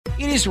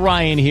It is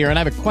Ryan here, and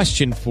I have a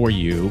question for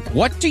you.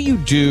 What do you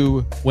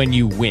do when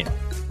you win?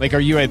 Like, are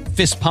you a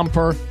fist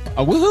pumper,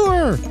 a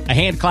woohooer, a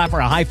hand clapper,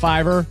 a high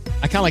fiver?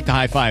 I kind of like the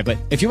high five, but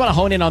if you want to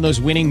hone in on those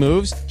winning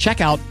moves,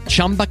 check out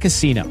Chumba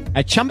Casino.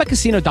 At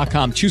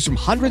ChumbaCasino.com, choose from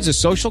hundreds of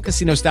social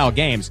casino-style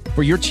games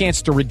for your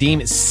chance to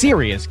redeem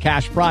serious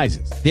cash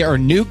prizes. There are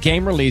new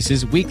game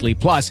releases weekly,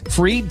 plus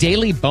free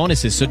daily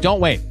bonuses. So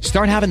don't wait.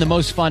 Start having the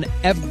most fun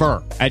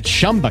ever at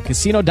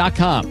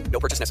ChumbaCasino.com.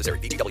 No purchase necessary.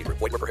 VGW. Void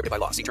where prohibited by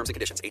law. See terms and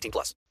conditions.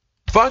 18+.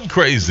 Fun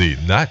crazy,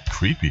 not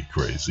creepy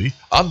crazy,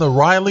 on the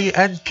Riley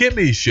and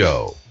Kimmy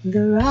Show. The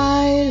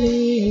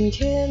Riley and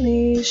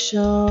Kimmy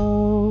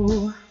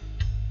Show.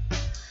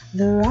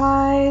 The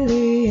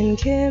Riley and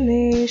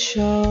Kimmy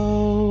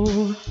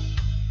Show.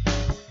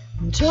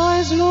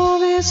 Toys,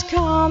 movies,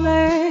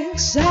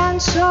 comics,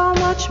 and so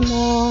much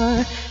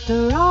more.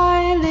 The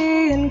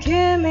Riley and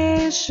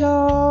Kimmy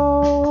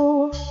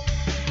Show.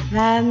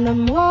 And the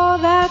more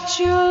that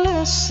you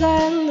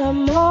listen, the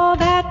more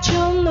that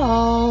you'll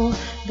know.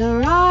 The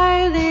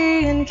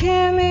Riley and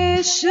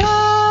Kimmy Show.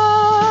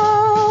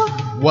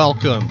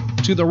 Welcome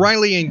to the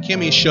Riley and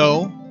Kimmy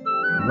Show.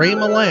 Ray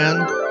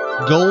Milland,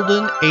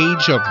 Golden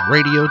Age of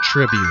Radio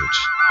Tribute.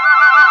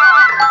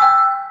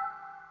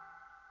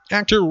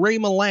 Actor Ray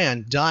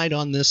Milland died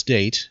on this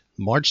date,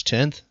 March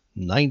 10th,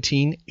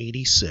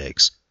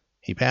 1986.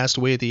 He passed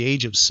away at the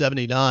age of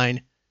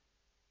 79.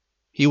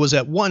 He was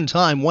at one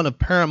time one of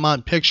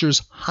Paramount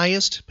Pictures'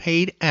 highest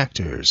paid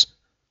actors.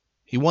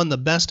 He won the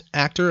Best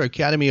Actor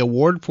Academy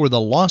Award for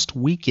The Lost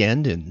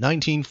Weekend in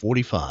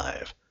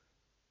 1945.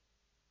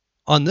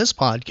 On this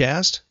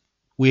podcast,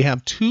 we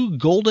have two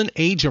golden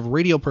age of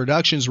radio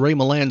productions Ray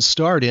Milland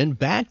starred in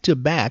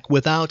back-to-back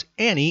without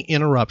any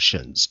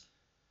interruptions.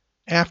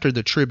 After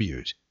the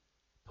tribute,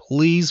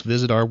 please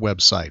visit our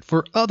website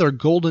for other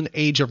golden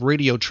age of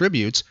radio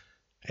tributes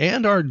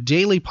and our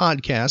daily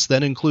podcasts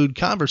that include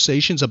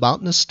conversations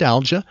about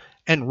nostalgia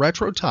and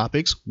retro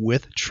topics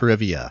with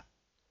trivia.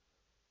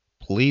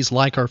 Please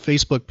like our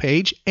Facebook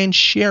page and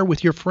share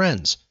with your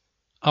friends.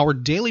 Our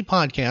daily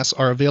podcasts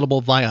are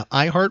available via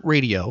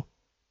iHeartRadio,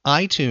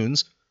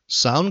 iTunes,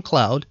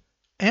 SoundCloud,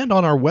 and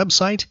on our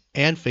website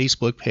and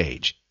Facebook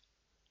page.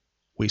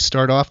 We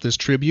start off this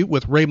tribute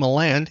with Ray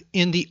Milland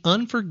in The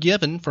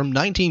Unforgiven from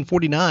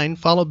 1949,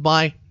 followed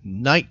by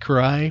Night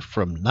Cry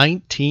from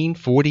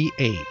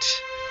 1948.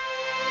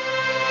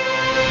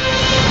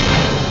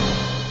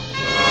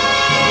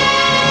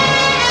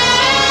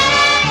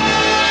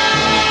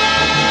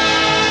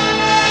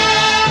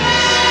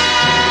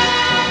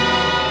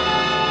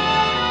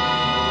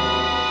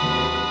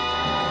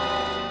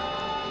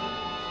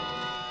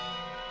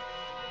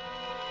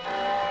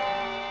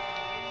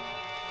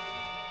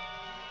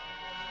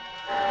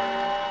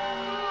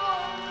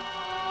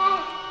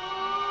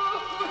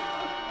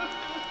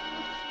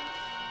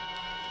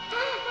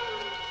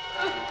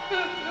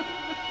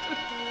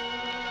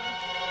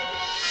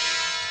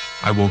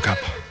 I woke up.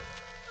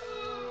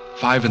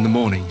 5 in the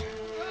morning.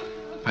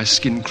 My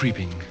skin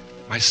creeping,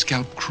 my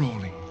scalp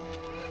crawling.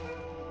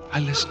 I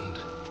listened.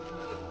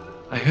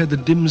 I heard the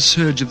dim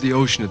surge of the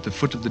ocean at the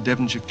foot of the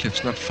Devonshire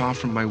cliffs not far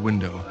from my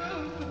window.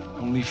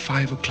 Only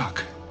 5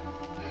 o'clock.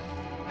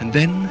 And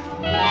then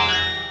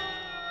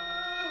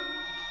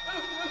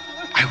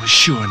I was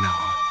sure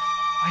now.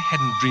 I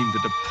hadn't dreamed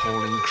that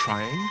appalling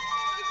crying.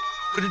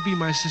 Could it be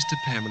my sister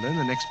Pamela in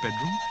the next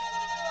bedroom?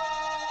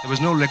 There was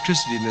no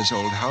electricity in this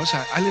old house.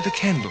 I lit a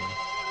candle.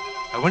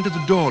 I went to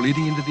the door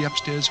leading into the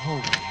upstairs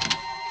hallway.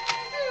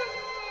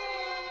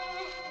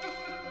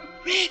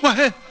 Rick!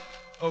 What?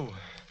 Oh,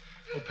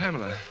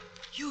 Pamela.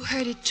 You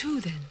heard it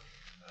too, then?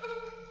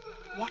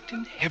 What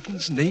in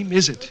heaven's name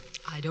is it?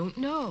 I don't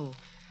know.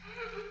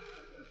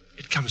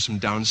 It comes from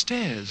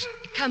downstairs.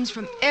 It comes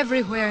from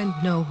everywhere and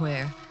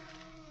nowhere.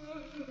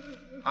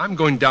 I'm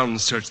going down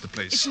and search the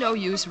place. It's no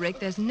use, Rick.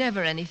 There's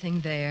never anything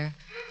there.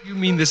 You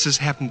mean this has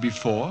happened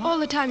before? All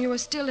the time you were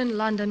still in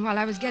London while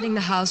I was getting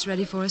the house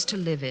ready for us to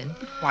live in.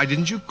 Why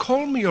didn't you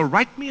call me or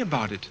write me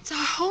about it? It's our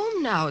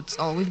home now. It's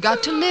all we've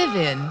got to live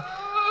in.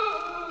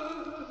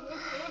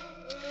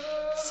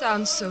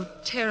 Sounds so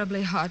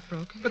terribly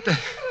heartbroken. But there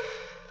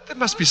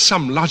must be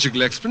some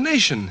logical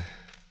explanation.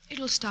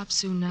 It'll stop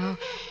soon now.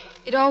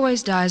 It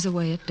always dies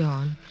away at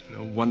dawn.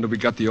 No wonder we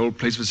got the old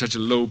place for such a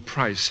low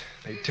price.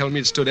 They tell me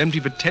it stood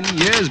empty for 10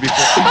 years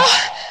before...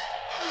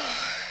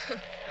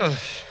 Oh,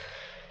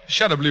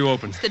 shutter blew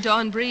open. It's the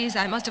dawn breeze.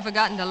 I must have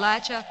forgotten to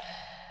latch up.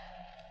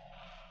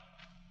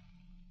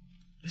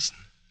 Listen.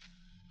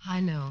 I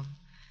know.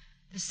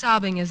 The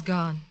sobbing is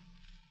gone.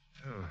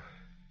 Oh.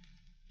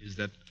 Is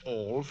that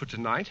all for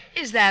tonight?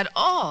 Is that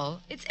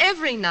all? It's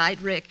every night,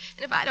 Rick.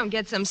 And if I don't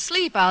get some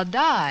sleep, I'll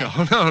die.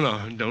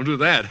 No. Don't do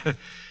that.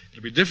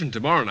 It'll be different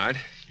tomorrow night.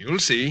 You'll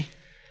see.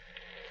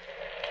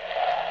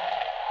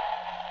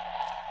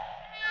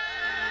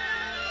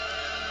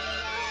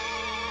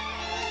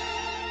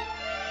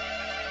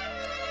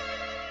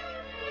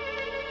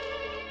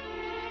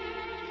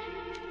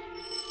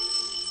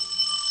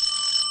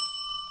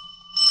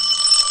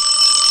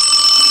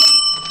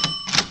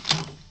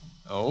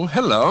 Oh,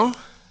 hello.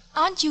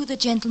 Aren't you the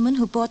gentleman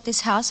who bought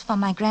this house for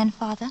my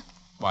grandfather?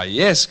 Why,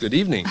 yes, good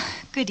evening.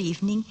 Good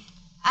evening.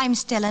 I'm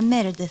Stella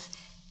Meredith.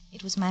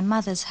 It was my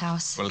mother's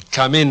house. Well,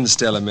 come in,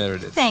 Stella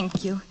Meredith.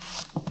 Thank you.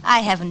 I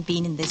haven't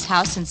been in this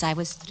house since I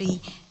was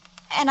 3,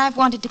 and I've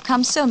wanted to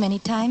come so many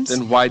times.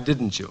 Then why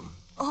didn't you?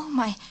 Oh,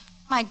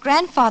 my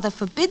grandfather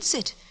forbids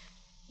it.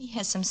 He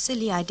has some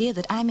silly idea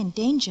that I'm in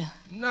danger.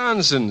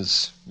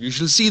 Nonsense. You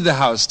shall see the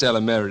house,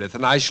 Stella Meredith,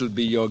 and I shall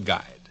be your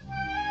guide.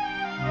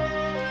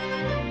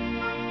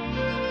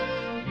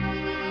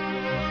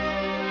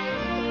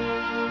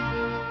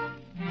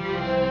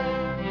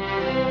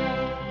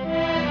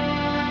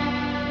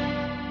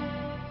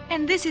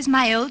 And this is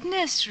my old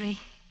nursery.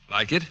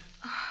 Like it?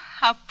 Oh,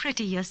 how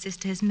pretty your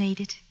sister has made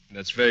it.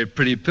 That's very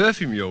pretty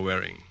perfume you're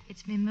wearing.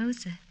 It's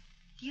mimosa.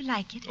 Do you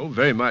like it? Oh,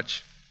 very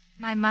much.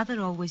 My mother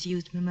always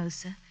used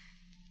mimosa.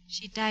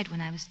 She died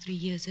when I was 3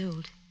 years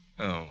old.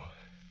 Oh.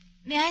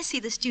 May I see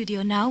the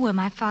studio now where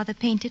my father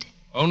painted?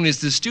 Only it's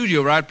the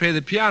studio where I play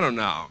the piano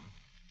now.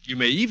 You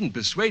may even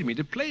persuade me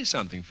to play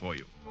something for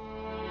you.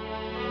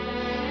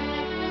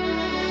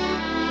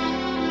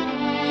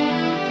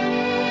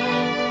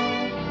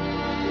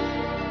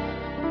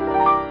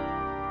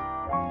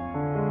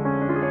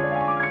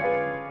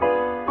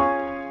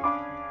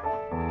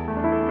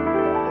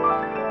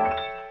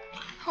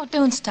 Oh,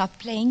 don't stop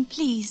playing,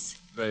 please.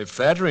 Very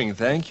flattering,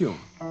 thank you.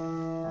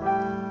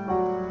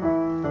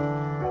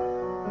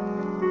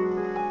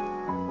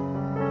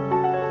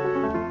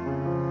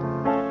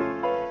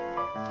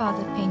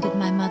 Father painted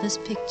my mother's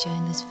picture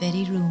in this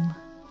very room.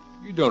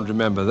 You don't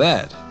remember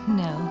that.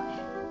 No.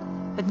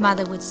 But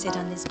Mother would sit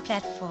on this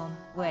platform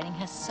wearing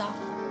her soft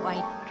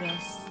white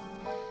dress.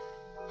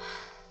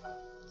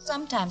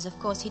 Sometimes, of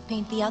course, he'd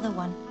paint the other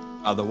one.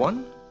 Other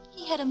one?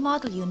 He had a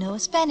model, you know, a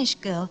Spanish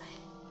girl.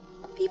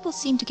 People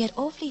seem to get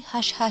awfully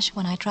hush-hush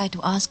when I try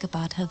to ask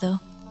about her, though.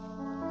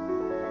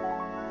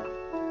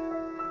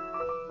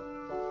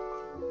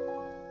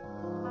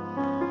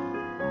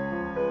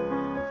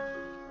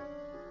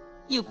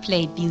 You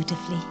played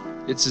beautifully.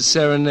 It's a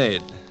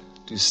serenade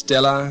to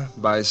Stella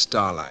by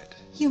starlight.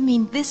 You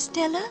mean this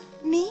Stella?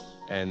 Me?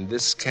 And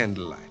this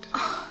candlelight.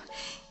 Oh,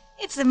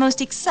 it's the most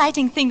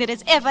exciting thing that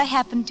has ever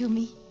happened to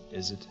me.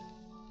 Is it?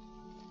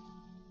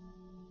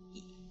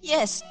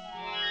 Yes.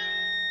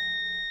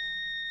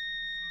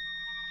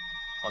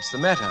 What's the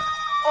matter?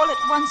 All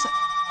at once,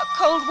 a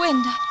cold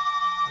wind.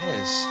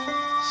 Yes.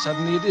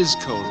 Suddenly it is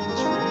cold in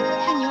this room.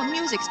 And your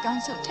music's gone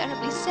so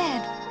terribly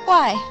sad.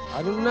 Why?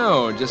 I don't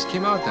know. It just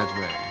came out that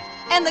way.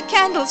 And the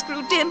candles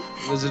grew dim.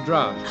 There's a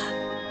draught.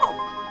 Oh,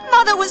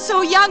 Mother was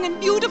so young and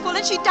beautiful,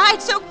 and she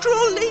died so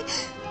cruelly.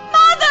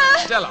 Mother!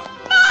 Stella!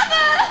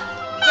 Mother!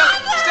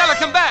 Mother! Stella,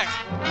 come back!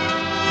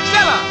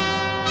 Stella!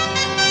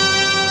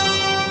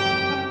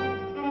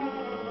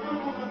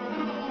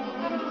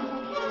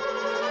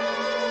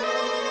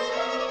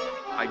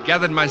 I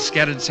gathered my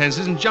scattered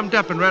senses and jumped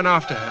up and ran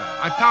after her.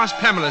 I passed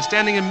Pamela,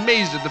 standing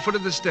amazed at the foot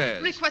of the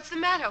stairs. Rick, what's the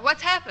matter?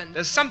 What's happened?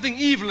 There's something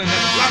evil in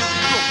that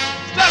blasted room.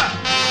 Stella!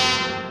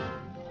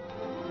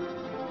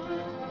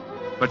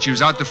 But she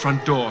was out the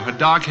front door, her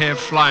dark hair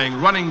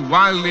flying, running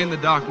wildly in the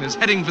darkness,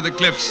 heading for the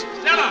cliffs.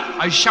 Stella!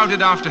 I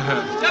shouted after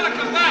her. Stella,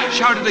 come back!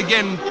 Shouted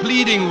again,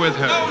 pleading with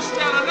her. No,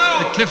 Stella, no!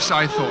 The cliffs,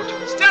 I thought.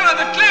 Stella,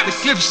 the cliffs!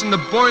 The cliffs and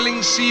the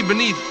boiling sea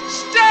beneath.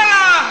 Stella!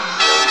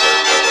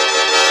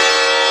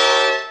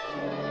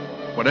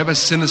 Whatever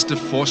sinister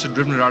force had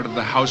driven her out of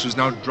the house was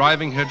now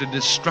driving her to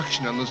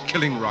destruction on those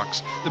killing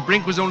rocks. The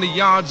brink was only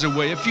yards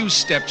away, a few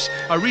steps.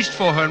 I reached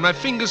for her, and my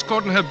fingers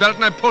caught in her belt,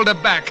 and I pulled her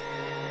back.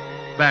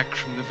 Back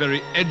from the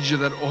very edge of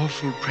that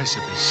awful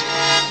precipice.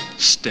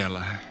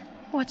 Stella.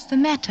 What's the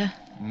matter?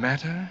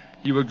 Matter?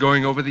 You were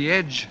going over the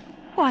edge.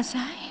 Was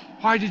I?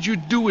 Why did you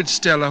do it,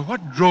 Stella?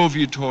 What drove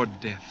you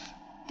toward death?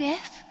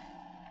 Death?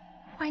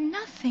 Why,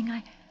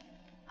 nothing.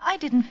 I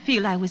didn't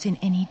feel I was in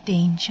any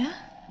danger.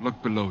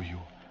 Look below you.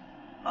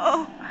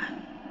 Oh,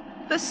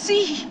 the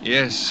sea.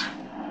 Yes.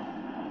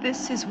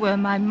 This is where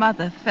my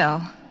mother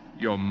fell.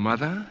 Your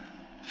mother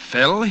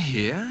fell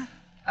here?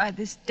 By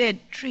this dead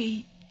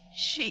tree.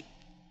 She...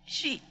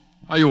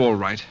 Are you all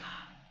right?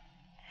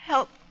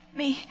 Help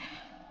me.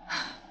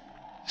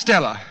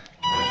 Stella.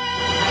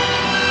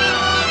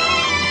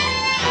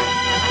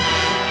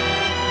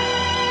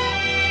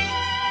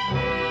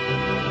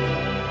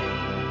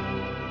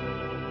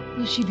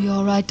 Will she be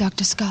all right,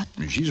 Dr. Scott?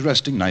 She's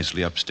resting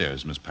nicely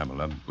upstairs, Miss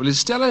Pamela. Well, is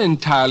Stella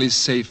entirely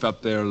safe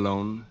up there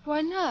alone?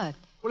 Why not?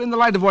 Well, in the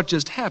light of what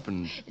just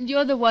happened. And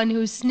you're the one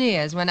who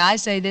sneers when I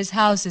say this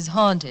house is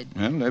haunted.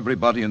 Well,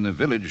 everybody in the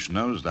village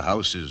knows the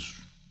house is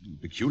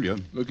peculiar.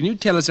 Well, can you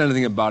tell us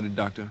anything about it,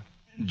 Doctor?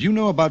 Do you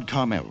know about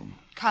Carmel?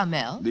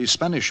 Carmel? The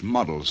Spanish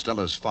model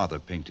Stella's father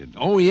painted.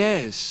 Oh,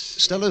 yes.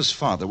 Stella's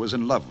father was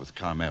in love with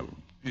Carmel.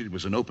 It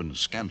was an open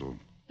scandal.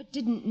 But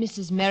didn't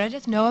Mrs.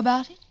 Meredith know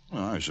about it?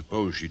 Well, I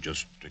suppose she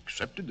just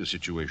accepted the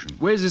situation.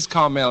 Where's this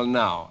Carmel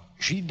now?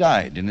 She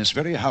died in this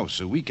very house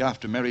a week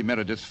after Mary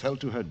Meredith fell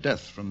to her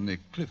death from the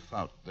cliff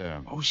out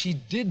there. Oh, she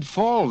did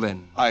fall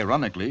then.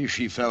 Ironically,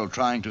 she fell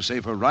trying to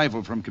save her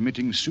rival from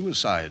committing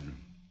suicide.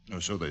 Oh,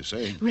 so they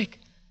say. Rick,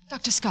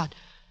 Dr. Scott,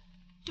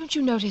 don't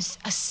you notice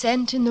a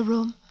scent in the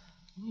room?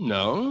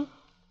 No.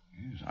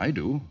 Yes, I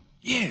do.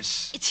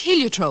 Yes. It's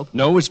heliotrope.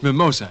 No, it's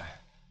mimosa.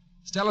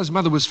 Stella's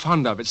mother was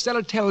fond of it.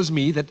 Stella tells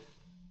me that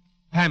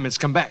Pam has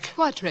come back.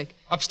 What, Rick?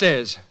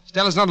 Upstairs.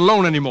 Stella's not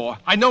alone anymore.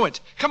 I know it.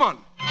 Come on.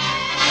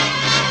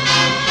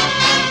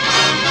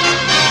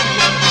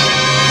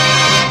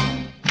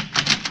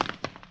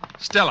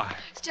 Stella.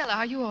 Stella,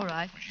 are you all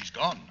right? She's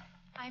gone.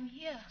 I'm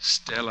here,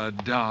 Stella,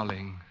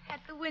 darling. at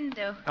the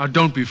window. Now,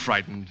 don't be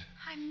frightened.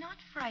 I'm not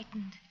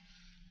frightened.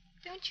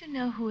 Don't you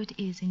know who it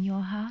is in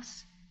your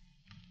house?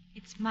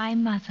 It's my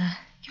mother.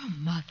 Your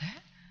mother?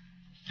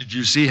 Did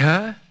you see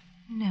her?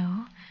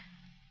 No.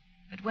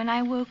 But when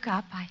I woke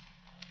up,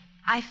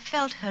 I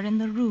felt her in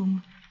the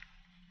room.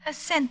 Her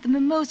scent, the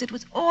mimosa, it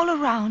was all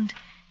around.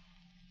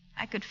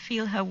 I could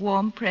feel her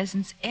warm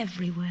presence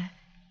everywhere.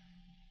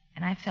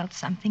 And I felt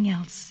something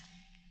else.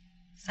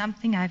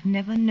 Something I've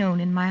never known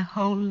in my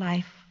whole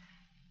life.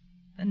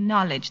 The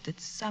knowledge that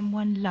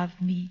someone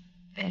loved me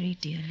very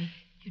dearly.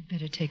 You'd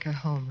better take her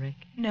home, Rick.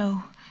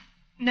 No,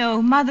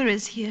 Mother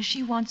is here.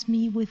 She wants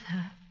me with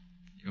her.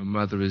 Your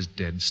mother is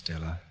dead,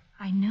 Stella.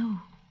 I know.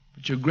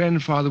 But your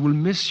grandfather will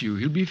miss you.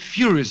 He'll be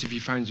furious if he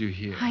finds you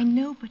here. I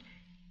know, but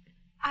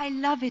I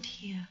love it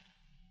here.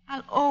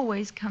 I'll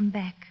always come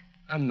back.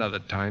 Another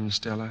time,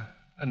 Stella.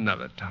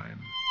 Another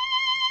time.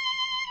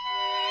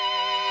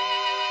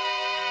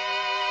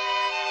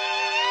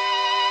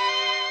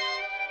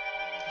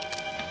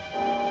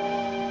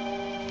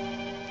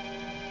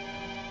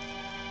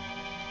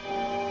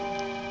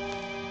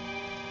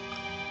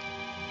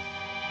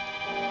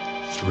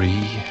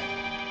 Three,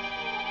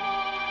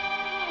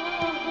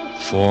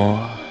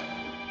 4,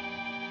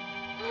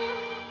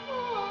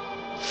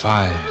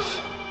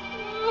 5.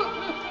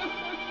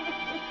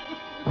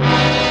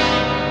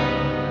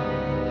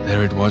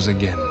 There it was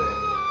again.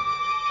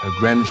 Her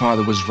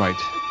grandfather was right.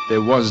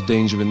 There was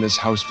danger in this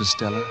house for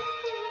Stella.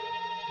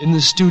 In the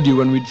studio,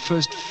 when we'd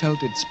first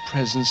felt its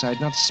presence, I'd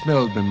not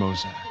smelled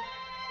mimosa.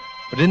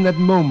 But in that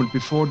moment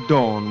before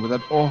dawn, with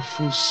that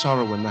awful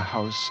sorrow in the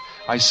house,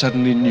 I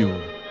suddenly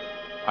knew.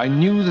 I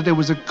knew that there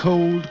was a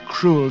cold,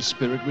 cruel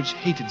spirit which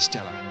hated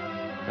Stella,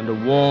 and a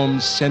warm,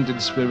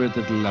 scented spirit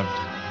that loved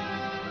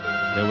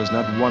her. There was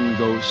not one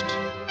ghost.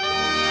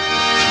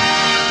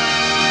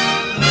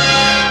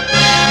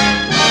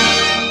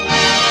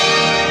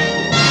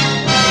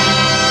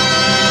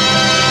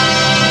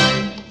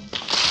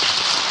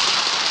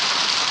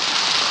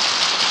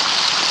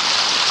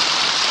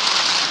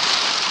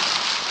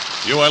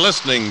 You are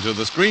listening to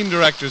the Screen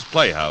Directors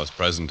Playhouse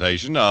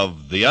presentation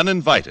of The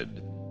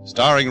Uninvited,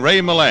 starring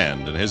Ray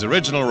Milland in his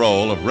original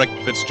role of Rick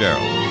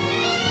Fitzgerald.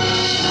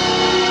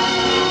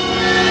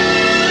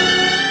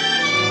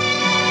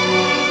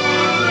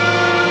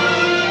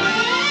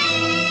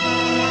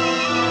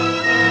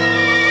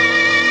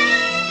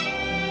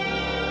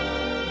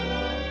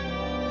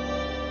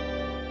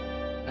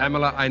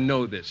 Pamela, I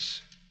know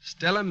this.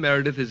 Stella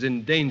Meredith is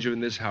in danger in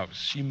this house.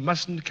 She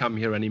mustn't come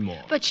here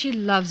anymore. But she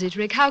loves it,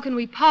 Rick. How can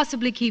we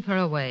possibly keep her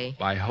away?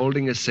 By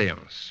holding a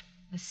seance.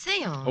 A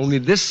seance? Only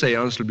this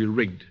seance will be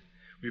rigged.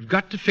 We've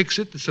got to fix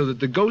it so that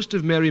the ghost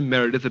of Mary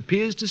Meredith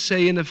appears to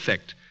say, in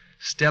effect,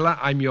 Stella,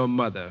 I'm your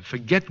mother.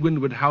 Forget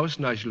Windward House,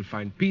 and I shall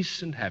find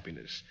peace and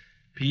happiness.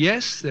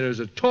 P.S. There is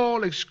a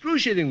tall,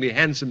 excruciatingly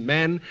handsome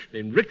man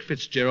named Rick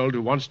Fitzgerald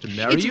who wants to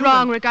marry you. It's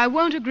wrong, Rick. I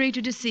won't agree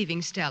to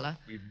deceiving Stella.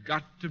 We've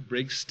got to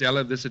break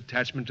Stella of this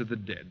attachment to the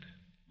dead.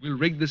 We'll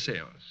rig the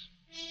seance.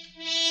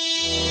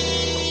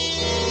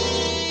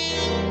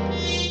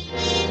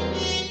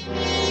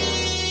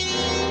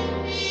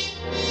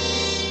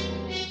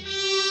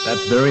 That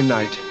very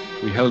night,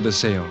 we held a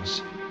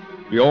seance.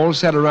 We all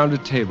sat around a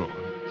table.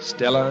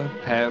 Stella,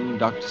 Pam,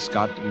 Dr.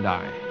 Scott, and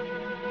I.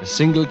 A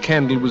single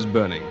candle was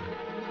burning.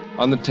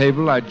 On the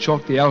table, I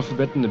chalked the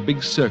alphabet in a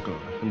big circle,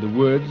 and the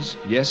words,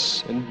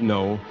 yes and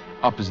no,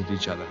 opposite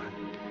each other.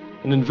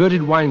 An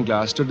inverted wine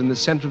glass stood in the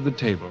center of the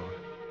table.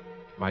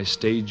 My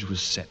stage was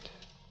set.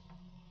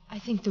 I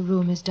think the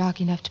room is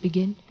dark enough to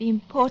begin. The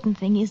important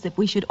thing is that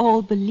we should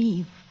all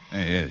believe.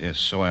 Yes,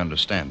 so I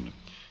understand.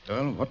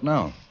 Well, what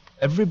now?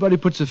 Everybody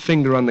puts a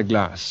finger on the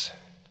glass.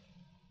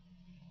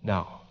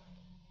 Now,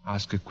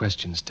 ask a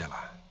question,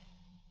 Stella.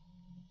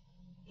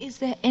 Is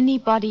there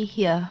anybody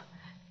here?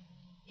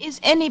 Is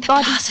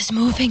anybody... The glass is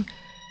moving.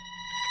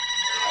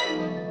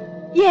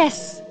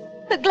 Yes.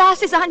 The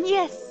glass is on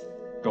yes.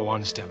 Go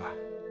on, Stella.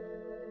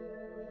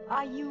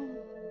 Are you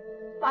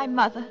my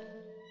mother?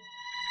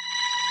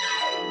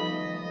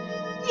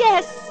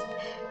 Yes.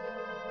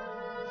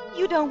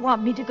 You don't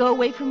want me to go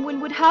away from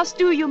Windward House,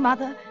 do you,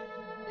 Mother?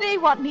 They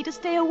want me to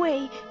stay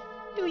away.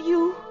 Do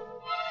you?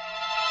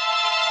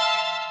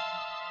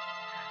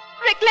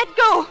 Rick, let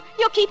go.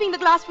 You're keeping the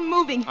glass from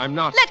moving. I'm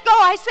not. Let go,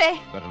 I say.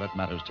 Better let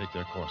matters take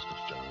their course,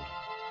 Fitzgerald.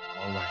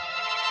 All right.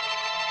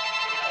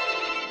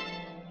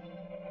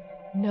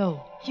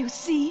 No. You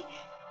see?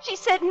 She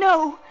said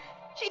no.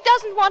 She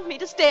doesn't want me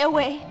to stay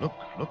away. Look,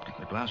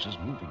 the glass is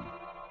moving.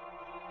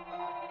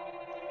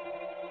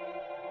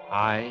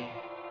 I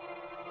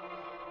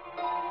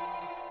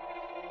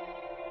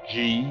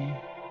G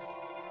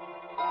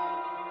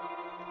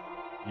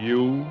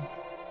U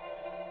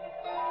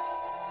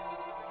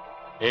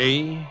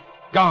A.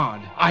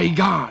 Guard. I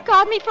guard.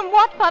 Guard me from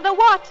what, Father?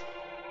 What?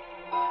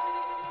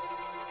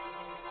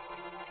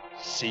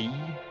 C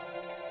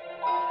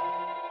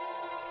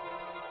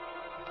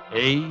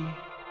A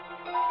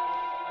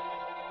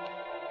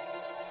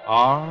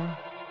R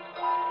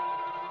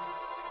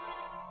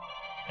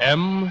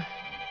M.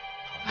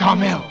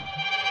 Carmel.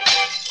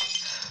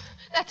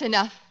 That's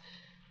enough.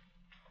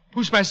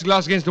 Who smashed the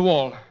glass against the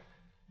wall?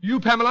 You,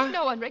 Pamela?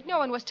 No one, Rick. No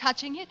one was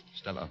touching it.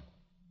 Stella.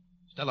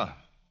 Stella.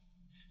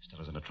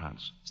 Stella's in a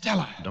trance.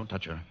 Stella. Don't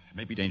touch her. It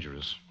may be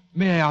dangerous.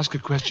 May I ask a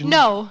question?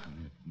 No.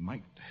 It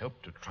might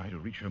help to try to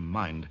reach her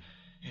mind.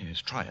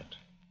 Yes, try it.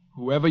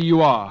 Whoever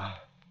you are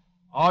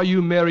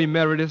you Mary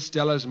Meredith,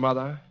 Stella's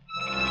mother?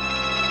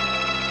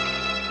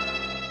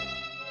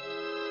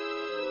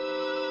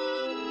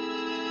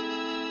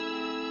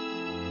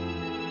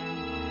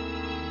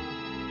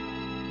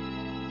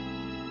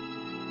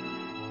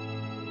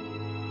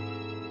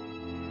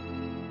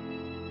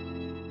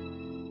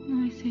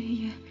 No es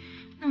ella.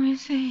 No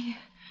es ella.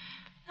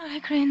 No le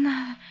creen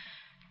nada.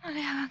 No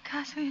le hagan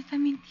caso. Ella está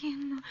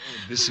mintiendo.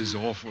 Oh, this is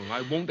awful.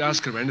 I won't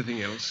ask her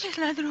anything else. Es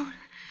ladrón.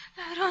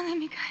 Ladrón de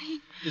mi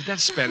cariño. Is that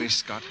Spanish,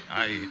 Scott?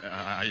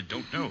 I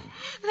don't know.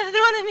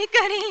 Ladrón de mi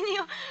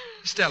cariño.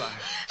 Stella.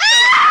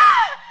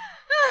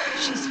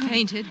 She's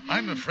fainted.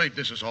 I'm afraid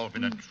this has all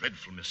been a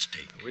dreadful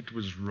mistake. Oh, it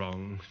was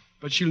wrong.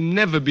 But she'll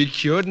never be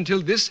cured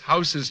until this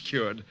house is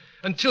cured.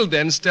 Until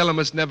then, Stella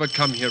must never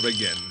come here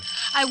again.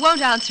 I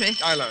won't answer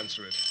it. I'll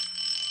answer it.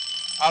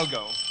 I'll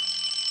go.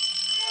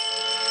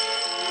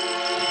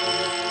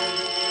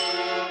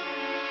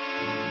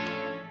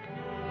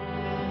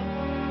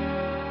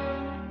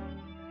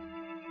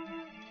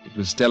 It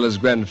was Stella's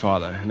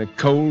grandfather, in a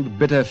cold,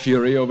 bitter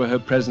fury over her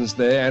presence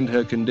there and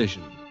her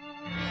condition.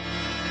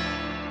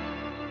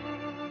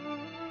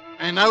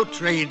 An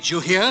outrage, you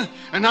hear?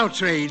 An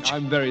outrage.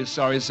 I'm very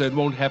sorry, sir. It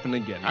won't happen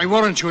again. I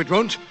warrant you it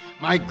won't.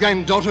 My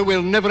granddaughter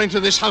will never enter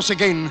this house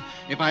again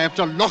if I have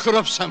to lock her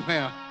up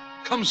somewhere.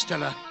 Come,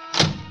 Stella.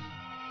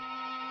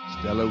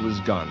 Stella was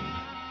gone,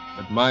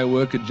 but my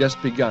work had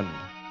just begun.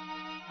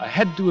 I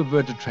had to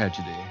avert a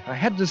tragedy. I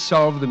had to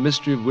solve the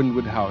mystery of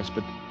Windward House,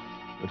 but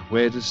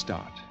where to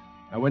start?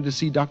 I went to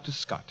see Dr.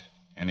 Scott.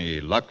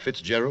 Any luck,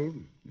 Fitzgerald?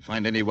 You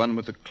find anyone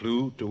with a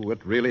clue to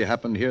what really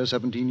happened here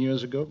 17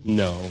 years ago?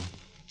 No.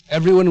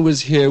 Everyone who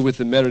was here with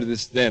the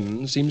Merediths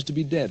then seems to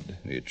be dead.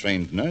 The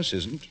trained nurse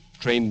isn't.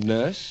 Trained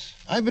nurse?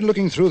 I've been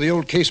looking through the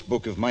old case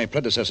book of my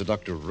predecessor,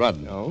 Dr.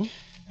 Rudd. Oh?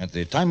 At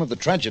the time of the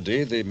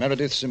tragedy, the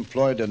Merediths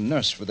employed a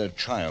nurse for their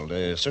child,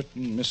 a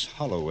certain Miss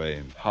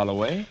Holloway.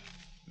 Holloway?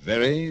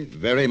 Very,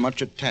 very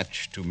much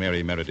attached to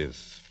Mary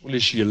Meredith. Well,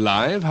 is she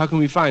alive? How can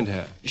we find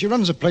her? She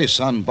runs a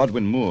place on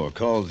Bodwin Moor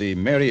called the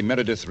Mary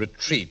Meredith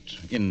Retreat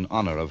in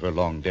honor of her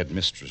long-dead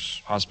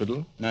mistress.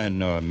 Hospital?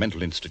 No, a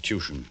mental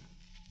institution.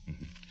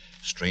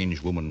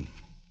 Strange woman,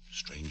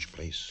 strange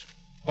place.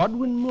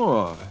 Bodwin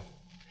Moor.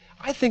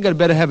 I think I'd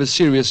better have a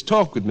serious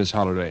talk with Miss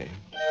Holloway.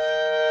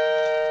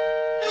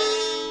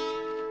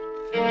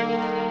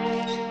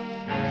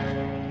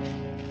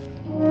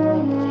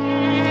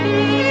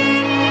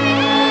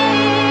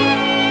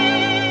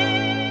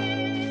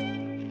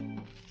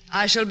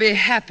 I shall be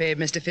happy,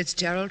 Mr.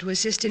 Fitzgerald, to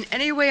assist in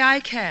any way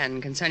I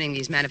can concerning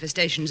these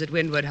manifestations at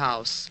Windward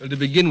House. Well, to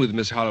begin with,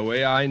 Miss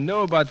Holloway, I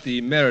know about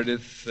the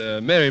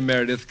Mary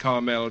Meredith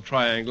Carmel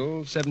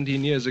triangle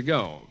 17 years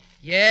ago.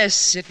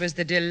 Yes, it was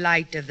the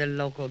delight of the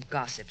local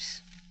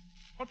gossips.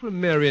 What were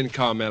Mary and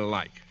Carmel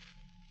like?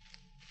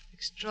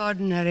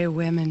 Extraordinary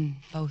women,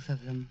 both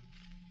of them.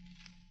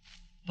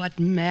 But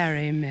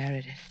Mary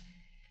Meredith,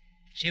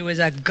 she was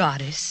a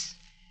goddess.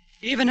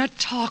 Even her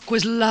talk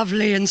was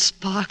lovely and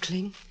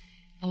sparkling.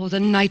 Oh,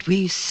 the night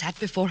we sat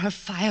before her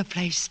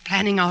fireplace,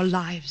 planning our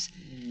lives.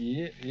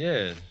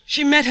 Yes.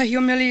 She met her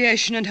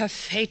humiliation and her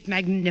fate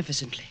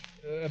magnificently.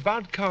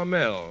 About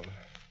Carmel.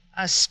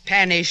 A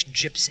Spanish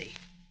gypsy.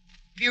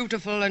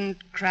 Beautiful and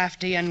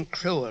crafty and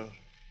cruel.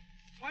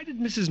 Why did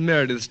Mrs.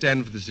 Meredith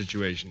stand for the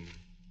situation?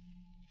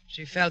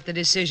 She felt the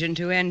decision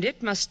to end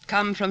it must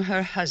come from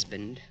her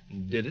husband.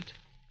 Did it?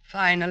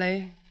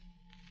 Finally,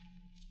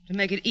 to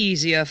make it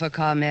easier for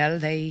Carmel,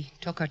 they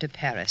took her to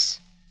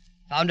Paris.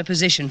 Found a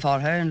position for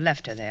her and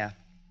left her there.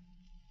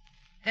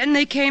 Then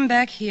they came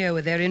back here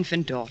with their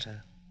infant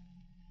daughter.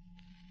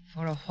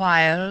 For a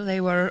while,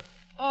 they were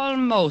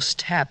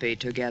almost happy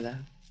together.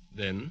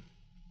 Then?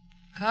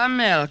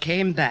 Carmel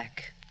came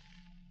back.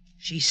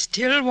 She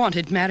still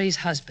wanted Mary's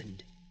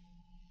husband.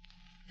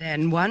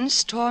 Then one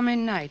stormy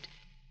night,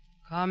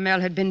 Carmel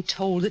had been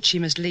told that she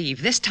must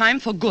leave, this time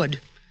for good.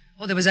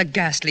 Oh, there was a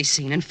ghastly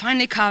scene, and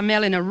finally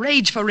Carmel, in a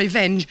rage for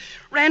revenge,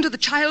 ran to the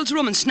child's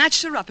room and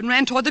snatched her up and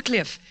ran toward the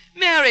cliff.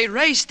 Mary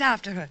raced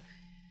after her.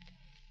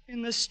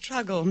 In the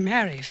struggle,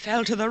 Mary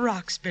fell to the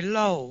rocks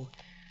below.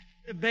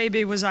 The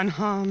baby was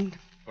unharmed.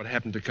 What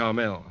happened to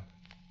Carmel?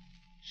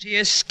 She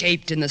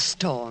escaped in the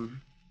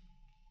storm.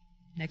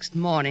 Next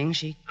morning,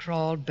 she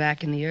crawled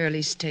back in the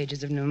early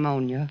stages of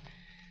pneumonia.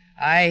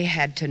 I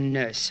had to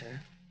nurse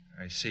her.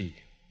 I see.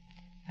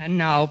 And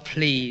now,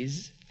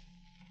 please.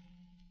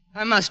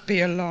 I must be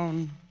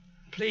alone.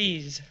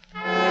 Please.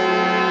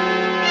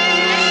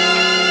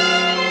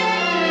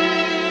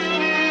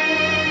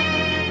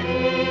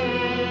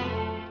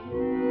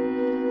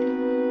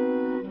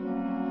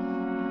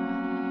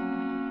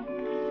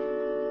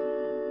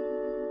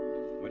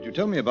 What you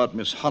tell me about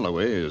Miss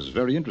Holloway is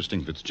very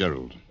interesting,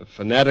 Fitzgerald. A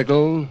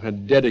fanatical, a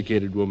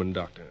dedicated woman,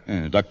 Doctor.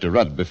 Dr.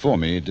 Rudd, before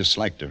me,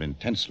 disliked her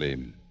intensely.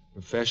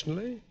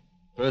 Professionally?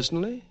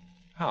 Personally?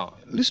 How?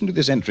 Listen to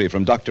this entry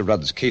from Dr.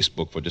 Rudd's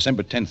casebook for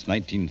December 10th,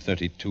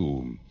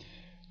 1932.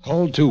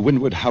 Called to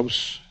Windward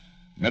House,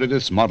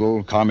 Meredith's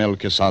model, Carmel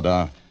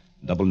Quesada,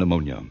 double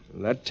pneumonia.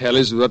 That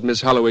tallies with what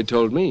Miss Holloway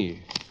told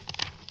me.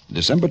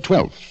 December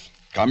 12th,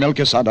 Carmel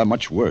Quesada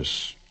much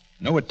worse.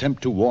 No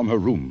attempt to warm her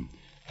room.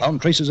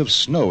 Found traces of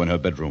snow in her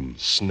bedroom.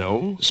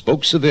 Snow?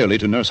 Spoke severely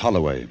to Nurse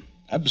Holloway.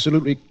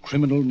 Absolutely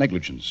criminal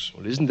negligence.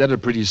 Well, isn't that a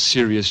pretty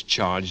serious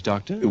charge,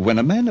 Doctor? When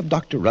a man of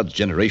Dr. Rudd's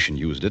generation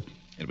used it,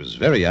 it was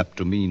very apt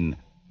to mean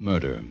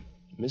murder.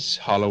 Miss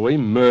Holloway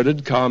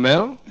murdered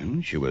Carmel?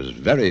 She was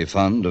very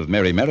fond of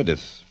Mary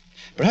Meredith.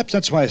 Perhaps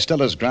that's why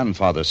Stella's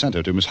grandfather sent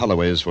her to Miss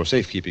Holloway's for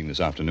safekeeping this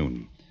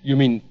afternoon. You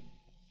mean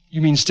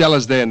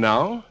Stella's there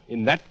now?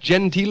 In that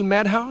genteel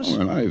madhouse?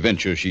 Well, I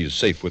venture she's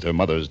safe with her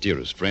mother's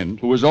dearest friend.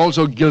 Who was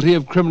also guilty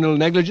of criminal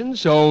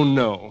negligence? Oh,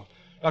 no.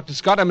 Dr.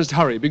 Scott, I must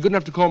hurry. Be good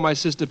enough to call my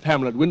sister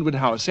Pamela at Windward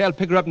House. Say I'll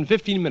pick her up in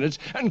 15 minutes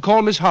and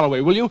call Miss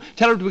Holloway, will you?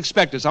 Tell her to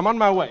expect us. I'm on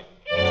my way.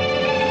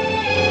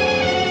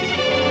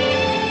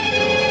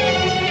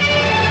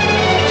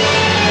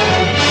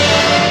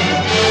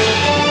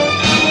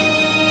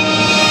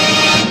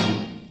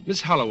 Miss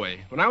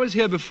Holloway, when I was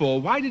here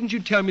before, why didn't you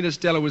tell me that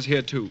Stella was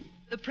here, too?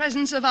 The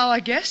presence of our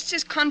guests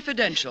is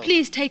confidential.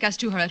 Please take us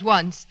to her at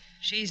once.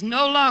 She's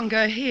no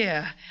longer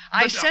here.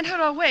 I sent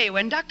her away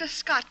when Dr.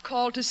 Scott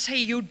called to say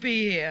you'd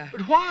be here.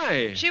 But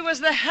why? She was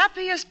the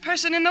happiest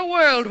person in the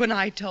world when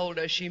I told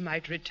her she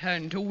might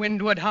return to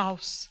Windward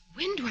House.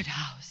 Windward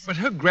House? But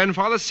her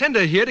grandfather sent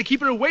her here to keep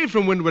her away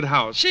from Windward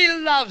House. She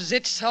loves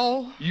it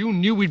so. You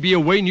knew we'd be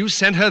away and you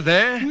sent her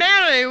there?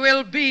 Mary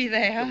will be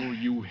there. Oh,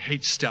 you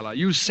hate Stella.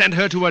 You sent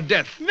her to her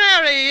death.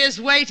 Mary is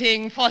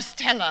waiting for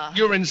Stella.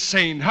 You're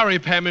insane. Hurry,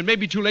 Pam. It may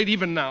be too late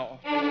even now.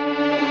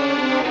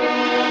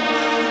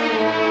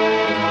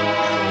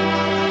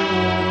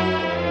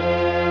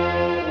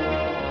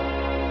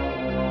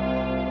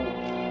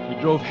 We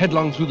drove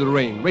headlong through the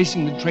rain,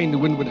 racing the train to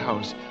Windward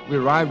House. We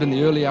arrived in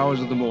the early hours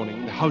of the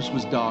morning. The house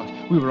was dark.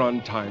 We were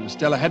on time.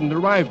 Stella hadn't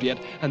arrived yet.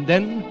 And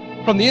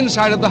then, from the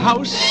inside of the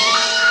house...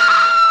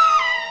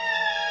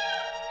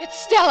 It's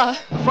Stella.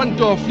 The front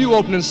door flew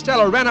open and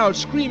Stella ran out,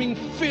 screaming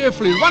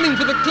fearfully, running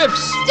for the cliffs.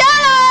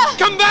 Stella!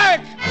 Come back!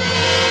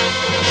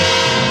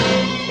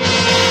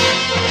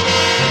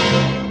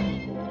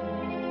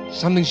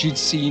 Something she'd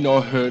seen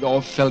or heard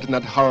or felt in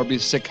that horribly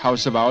sick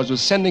house of ours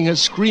was sending her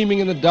screaming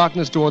in the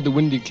darkness toward the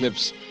windy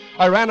cliffs.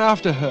 I ran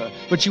after her,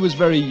 but she was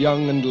very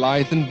young and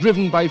lithe and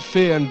driven by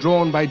fear and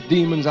drawn by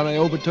demons, and I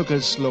overtook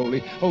her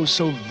slowly, oh,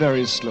 so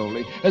very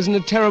slowly, as in a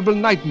terrible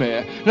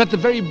nightmare. And at the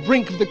very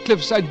brink of the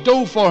cliffs, I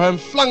dove for her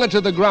and flung her to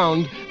the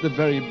ground, the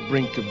very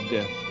brink of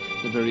death,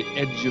 the very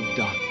edge of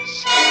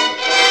darkness.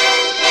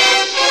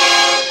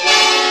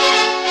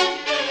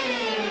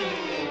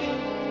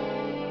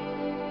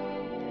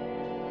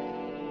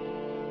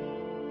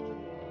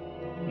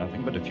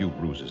 Nothing but a few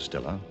bruises,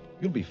 Stella.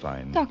 You'll be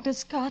fine. Dr.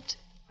 Scott,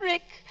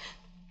 Rick,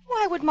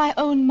 why would my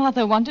own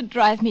mother want to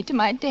drive me to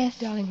my death?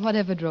 Darling,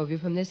 whatever drove you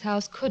from this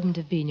house couldn't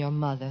have been your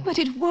mother. But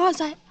it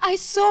was. I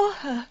saw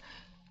her.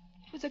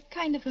 It was a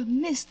kind of a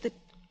mist that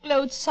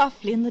glowed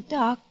softly in the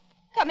dark,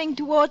 coming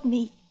toward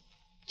me,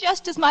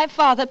 just as my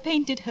father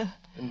painted her.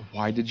 And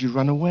why did you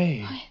run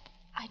away?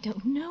 I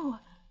don't know.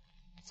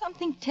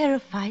 Something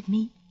terrified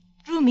me,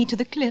 drew me to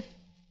the cliff.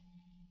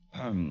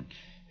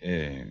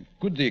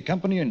 Could the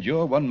company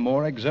endure one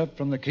more excerpt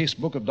from the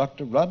casebook of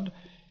Dr. Rudd?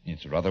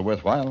 It's rather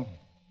worthwhile.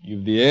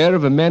 You've the air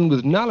of a man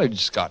with knowledge,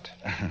 Scott.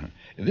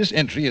 This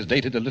entry is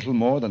dated a little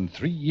more than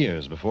 3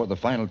 years before the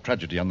final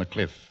tragedy on the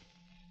cliff.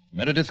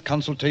 Meredith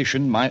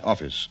consultation, my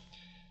office.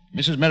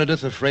 Mrs.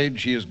 Meredith afraid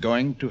she is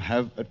going to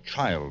have a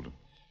child.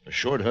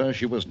 Assured her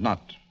she was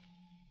not.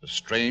 A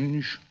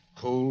strange,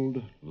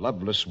 cold,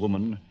 loveless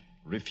woman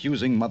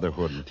refusing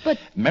motherhood. But...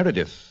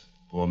 Meredith,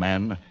 poor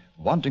man,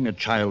 wanting a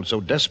child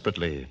so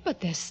desperately. But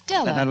there's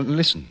Stella. Now,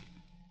 listen.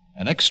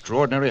 An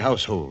extraordinary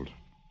household.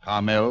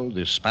 Carmel,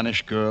 the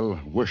Spanish girl,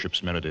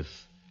 worships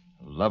Meredith.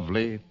 A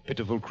lovely,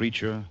 pitiful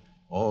creature,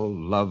 all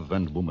love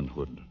and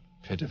womanhood.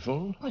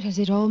 Pitiful? What does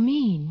it all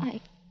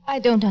mean? I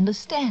don't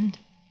understand.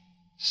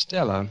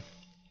 Stella,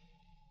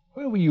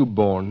 where were you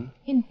born?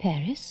 In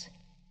Paris.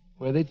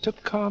 Where they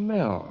took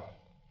Carmel.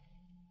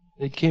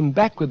 They came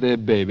back with their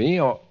baby,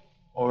 or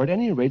at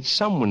any rate,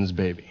 someone's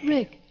baby.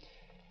 Rick.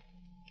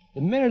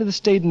 The Meredith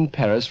stayed in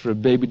Paris for a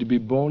baby to be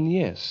born,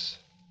 yes.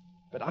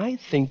 But I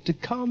think to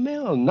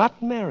Carmel,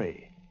 not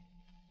Mary.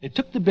 They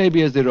took the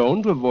baby as their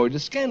own to avoid a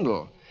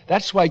scandal.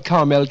 That's why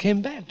Carmel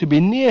came back, to be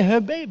near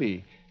her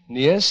baby,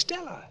 near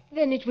Stella.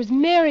 Then it was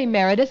Mary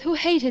Meredith who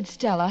hated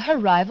Stella, her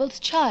rival's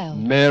child.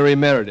 Mary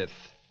Meredith,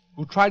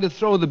 who tried to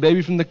throw the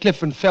baby from the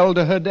cliff and fell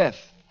to her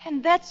death.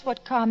 And that's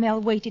what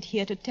Carmel waited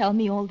here to tell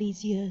me all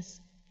these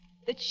years.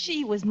 That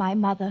she was my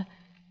mother,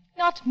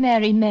 not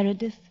Mary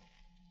Meredith.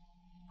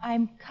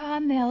 I'm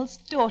Carmel's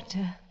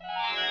daughter.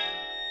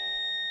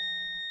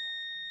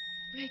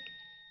 Rick,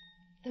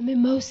 the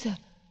mimosa.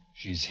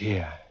 She's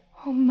here.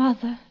 Oh,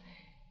 Mother,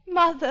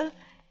 Mother,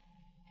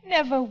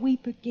 never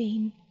weep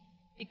again,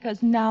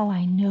 because now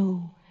I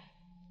know.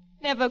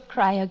 Never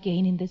cry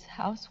again in this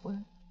house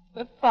where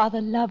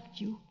Father loved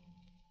you.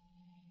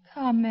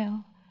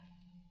 Carmel,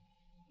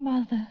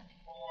 Mother.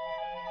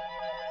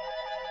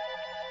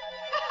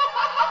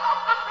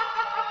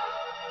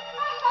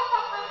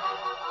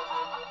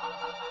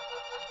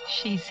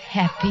 She's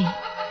happy.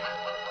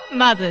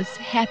 Mother's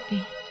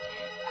happy.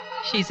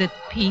 She's at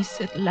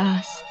peace at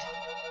last.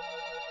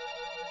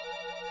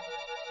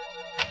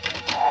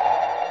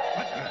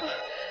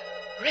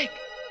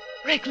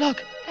 Rick,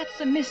 look. That's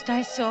the mist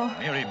I saw.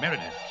 Mary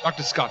Meredith.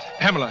 Dr. Scott,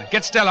 Pamela,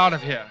 get Stella out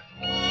of here.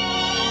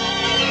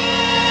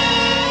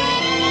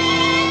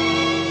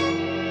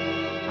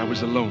 I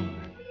was alone.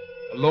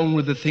 Alone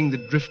with the thing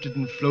that drifted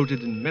and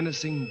floated in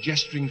menacing,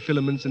 gesturing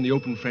filaments in the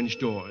open French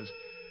doors.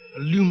 A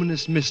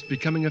luminous mist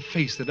becoming a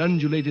face that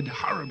undulated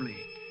horribly.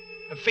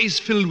 A face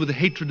filled with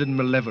hatred and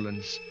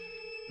malevolence.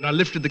 And I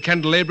lifted the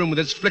candelabrum with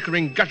its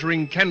flickering,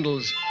 guttering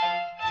candles.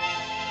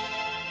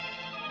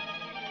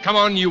 Come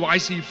on, you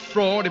icy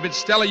fraud. If it's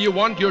Stella you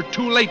want, you're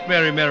too late,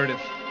 Mary Meredith.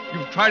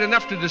 You've tried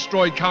enough to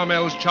destroy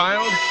Carmel's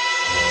child.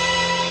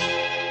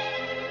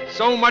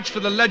 So much for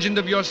the legend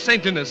of your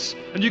saintliness,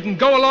 and you can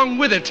go along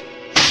with it.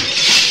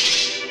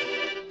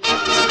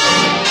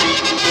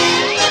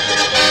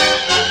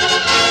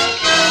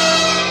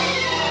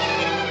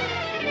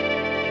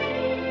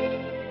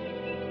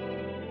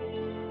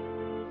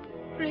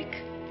 Rick.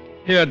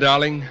 Here,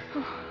 darling.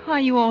 Are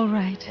you all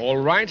right? All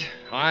right.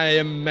 I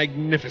am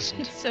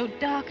magnificent. It's so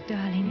dark,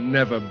 darling.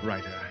 Never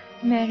brighter.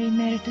 Mary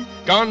Meredith.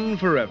 Gone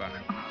forever.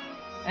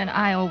 And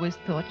I always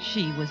thought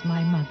she was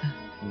my mother.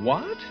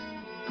 What?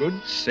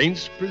 Good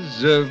saints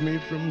preserve me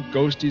from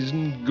ghosties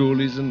and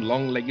ghoulies and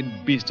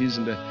long-legged beasties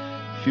and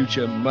a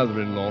future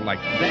mother-in-law like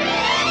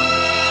that.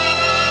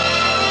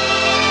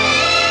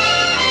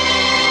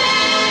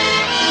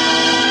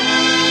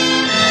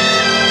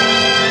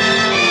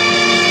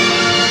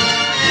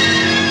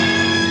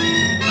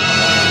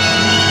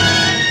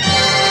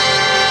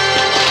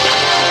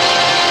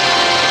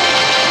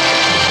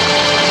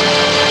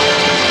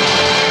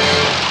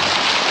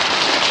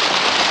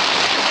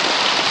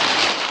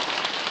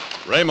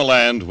 Ray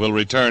Milland will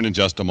return in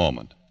just a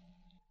moment.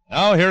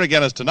 Now, here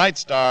again is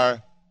tonight's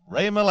star,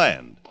 Ray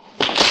Milland.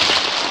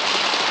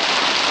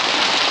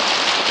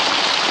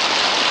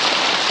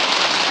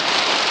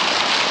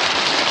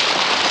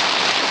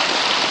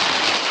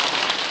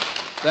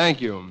 Thank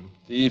you.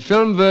 The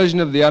film version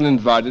of The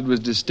Uninvited was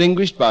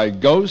distinguished by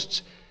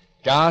ghosts,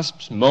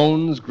 gasps,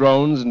 moans,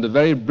 groans, and a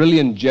very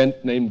brilliant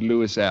gent named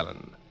Lewis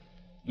Allen.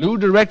 Lou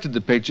directed the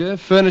picture,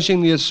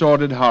 furnishing the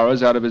assorted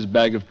horrors out of his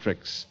bag of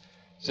tricks.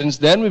 Since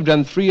then, we've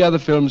done 3 other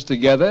films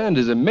together, and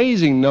his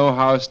amazing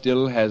know-how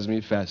still has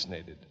me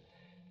fascinated.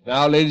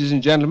 Now, ladies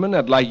and gentlemen,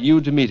 I'd like you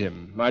to meet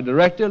him, my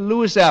director,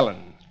 Lewis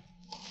Allen.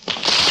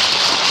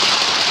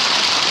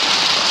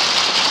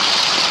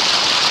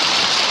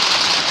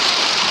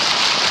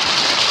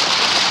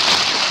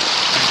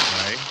 Thanks,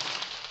 Ray.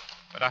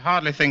 But I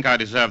hardly think I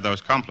deserve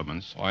those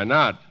compliments. Why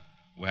not?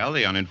 Well,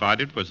 The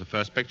Uninvited was the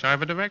first picture I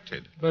ever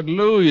directed. But,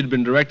 Lou, you'd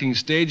been directing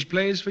stage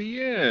plays for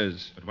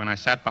years. But when I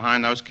sat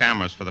behind those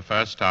cameras for the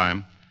first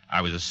time,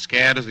 I was as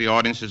scared as the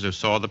audiences who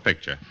saw the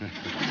picture.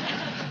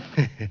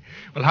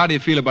 Well, how do you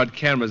feel about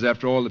cameras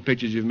after all the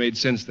pictures you've made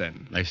since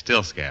then? They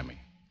still scare me.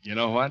 You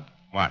know what?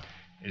 What?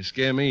 They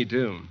scare me,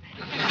 too.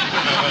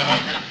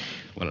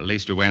 Well, at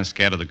least we weren't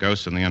scared of the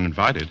ghosts in The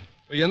Uninvited.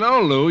 Well, you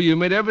know, Lou, you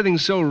made everything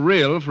so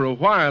real, for a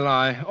while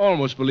I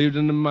almost believed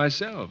in them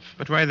myself.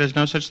 But, Ray, there's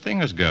no such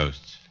thing as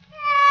ghosts.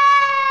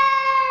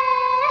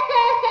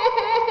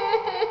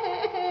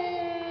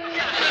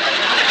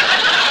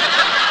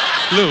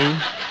 Lou?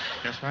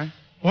 Yes, Ray?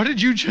 What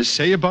did you just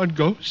say about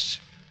ghosts?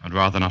 I'd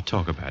rather not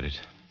talk about it.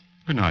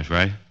 Good night,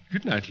 Ray.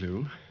 Good night,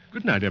 Lou.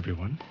 Good night,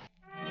 everyone.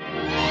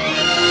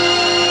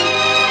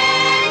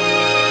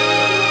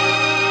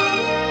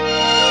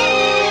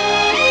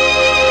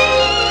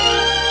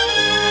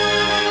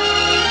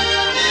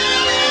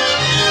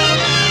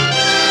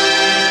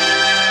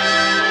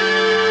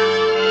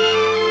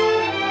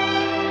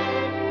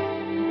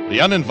 The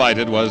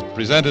Uninvited was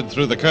presented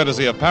through the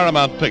courtesy of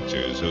Paramount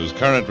Pictures, whose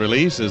current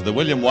release is the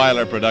William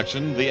Wyler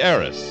production, The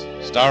Heiress,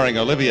 starring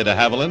Olivia de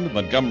Havilland,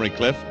 Montgomery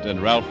Clift,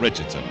 and Ralph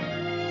Richardson.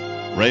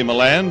 Ray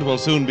Milland will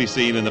soon be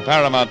seen in the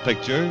Paramount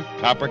picture,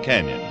 Copper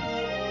Canyon.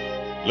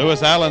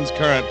 Lewis Allen's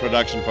current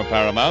production for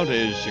Paramount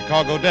is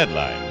Chicago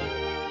Deadline.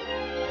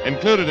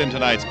 Included in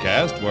tonight's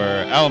cast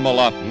were Alma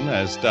Lawton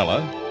as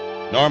Stella,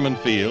 Norman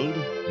Field,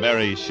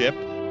 Mary Shipp,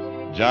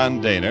 John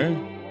Daner,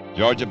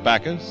 Georgia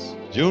Backus,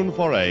 June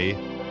Foray,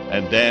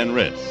 and Dan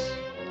Riss.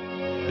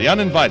 The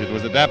Uninvited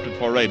was adapted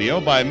for radio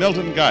by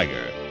Milton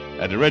Geiger,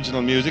 and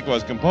original music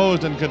was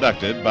composed and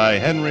conducted by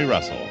Henry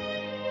Russell.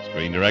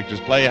 Screen Directors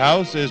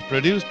Playhouse is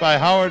produced by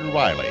Howard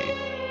Riley,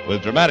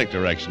 with dramatic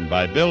direction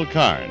by Bill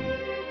Karn.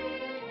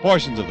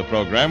 Portions of the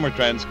program were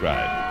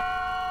transcribed.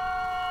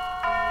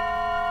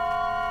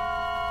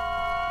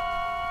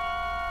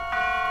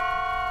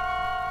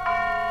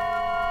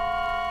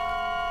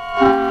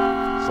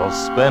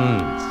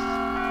 Suspense,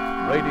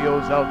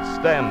 radio's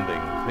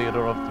outstanding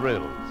theater of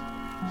thrills.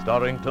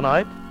 Starring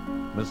tonight,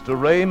 Mr.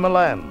 Ray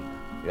Milland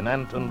in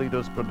Anton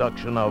Leader's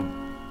production of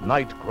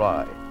Night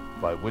Cry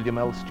by William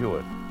L.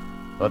 Stewart.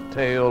 A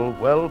tale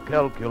well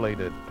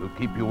calculated to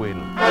keep you in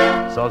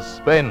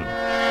suspense.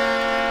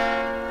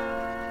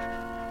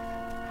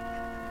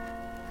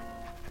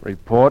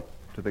 Report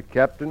to the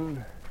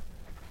captain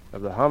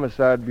of the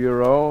Homicide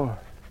Bureau,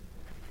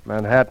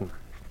 Manhattan.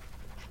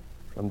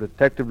 From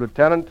Detective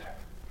Lieutenant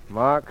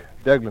Mark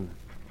Deglin.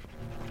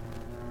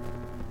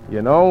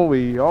 You know,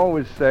 we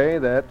always say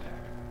that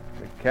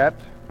the cat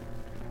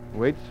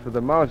waits for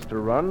the mouse to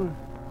run,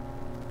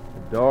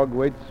 the dog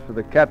waits for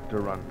the cat to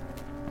run,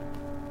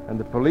 and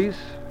the police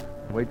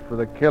wait for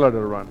the killer to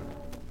run.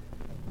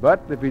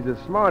 But if he's a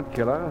smart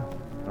killer,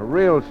 a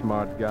real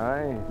smart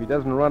guy, if he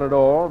doesn't run at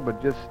all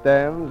but just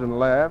stands and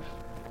laughs,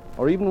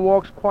 or even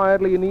walks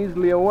quietly and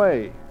easily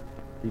away,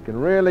 he can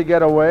really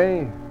get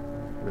away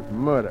with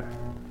murder.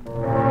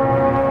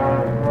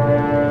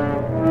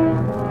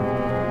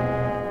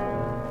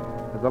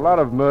 There's a lot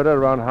of murder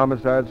around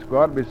Homicide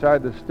Squad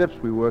beside the stiffs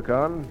we work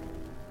on.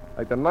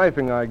 Like the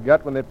knifing I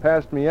got when they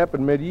passed me up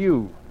and made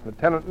you,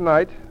 Lieutenant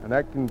Knight, an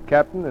acting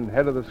captain and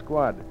head of the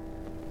squad.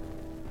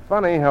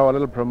 Funny how a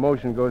little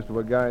promotion goes to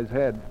a guy's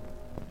head.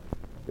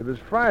 It was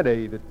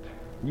Friday that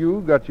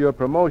you got your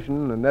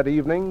promotion, and that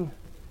evening,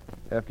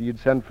 after you'd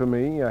sent for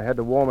me, I had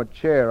to warm a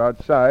chair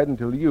outside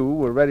until you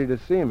were ready to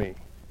see me.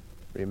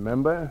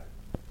 Remember?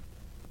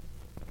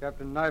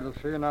 Captain Knight will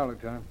see you now,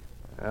 Lieutenant.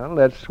 Well,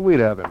 that's sweet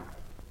of him.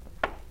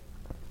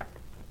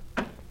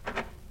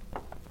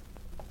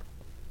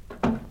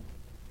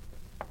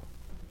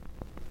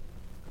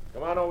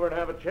 Come on over and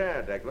have a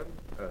chair, Deglin.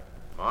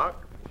 Mark?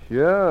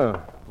 Sure.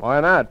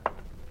 Why not?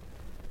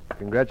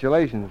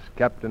 Congratulations,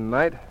 Captain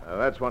Knight.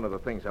 That's one of the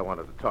things I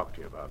wanted to talk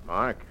to you about,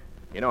 Mark.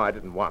 You know, I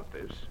didn't want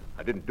this.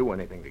 I didn't do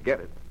anything to get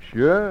it.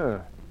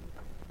 Sure.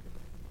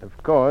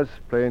 Of course,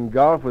 playing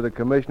golf with the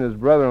commissioner's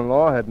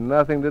brother-in-law had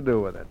nothing to do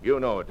with it. You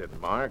know it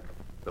didn't, Mark.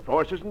 The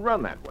force isn't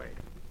run that way.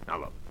 Now,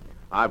 look,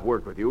 I've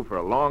worked with you for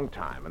a long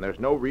time, and there's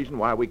no reason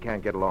why we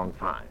can't get along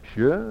fine.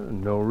 Sure,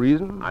 no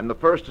reason. I'm the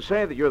first to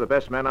say that you're the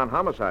best man on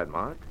Homicide,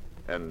 Mark.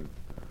 And,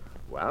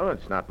 well,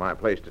 it's not my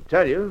place to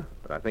tell you,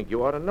 but I think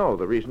you ought to know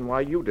the reason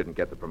why you didn't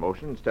get the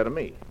promotion instead of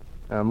me.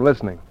 I'm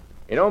listening.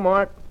 You know,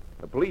 Mark,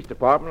 the police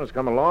department has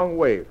come a long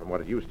way from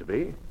what it used to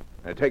be.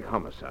 And take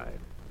Homicide.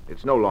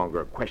 It's no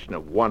longer a question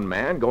of one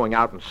man going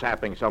out and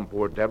sapping some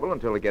poor devil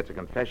until he gets a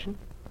confession.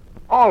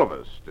 All of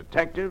us,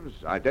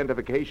 detectives,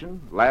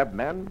 identification, lab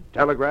men,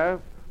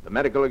 telegraph, the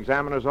medical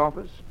examiner's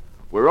office,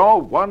 we're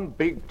all one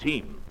big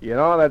team. You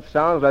know, that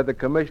sounds like the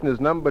commissioner's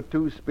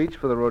 #2 speech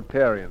for the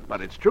Rotarians.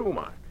 But it's true,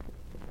 Mark.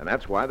 And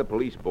that's why the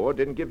police board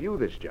didn't give you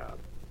this job.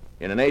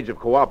 In an age of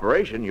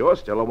cooperation, you're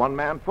still a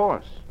one-man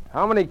force.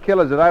 How many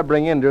killers did I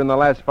bring in during the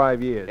last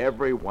 5 years?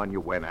 Every one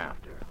you went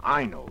after.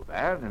 I know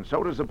that, and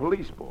so does the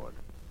police board.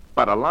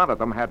 But a lot of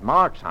them had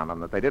marks on them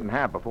that they didn't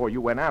have before you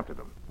went after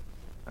them.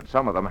 And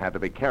some of them had to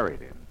be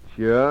carried in.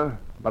 Sure,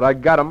 but I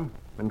got them,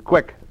 and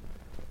quick.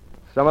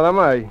 Some of them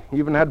I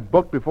even had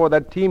booked before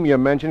that team you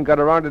mentioned got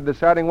around to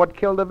deciding what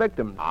killed the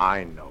victims.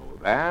 I know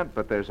that,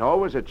 but there's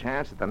always a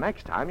chance that the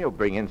next time you'll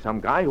bring in some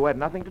guy who had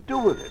nothing to do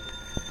with it.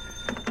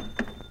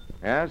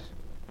 Yes?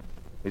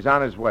 He's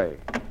on his way.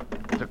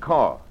 It's a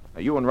call.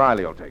 Now, you and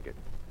Riley will take it.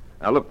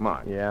 Now, look,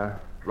 Mark. Yeah?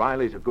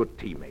 Riley's a good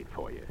teammate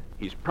for you.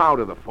 He's proud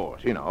of the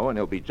force, you know, and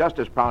he'll be just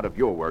as proud of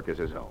your work as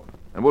his own.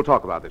 And we'll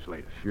talk about this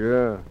later.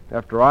 Sure.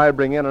 After I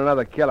bring in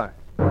another killer.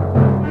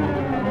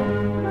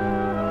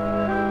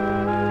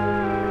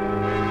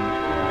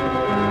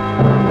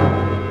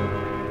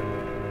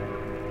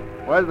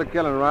 Where's the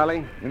killing,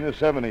 Riley? In the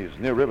 70s,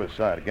 near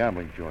Riverside, a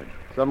gambling joint.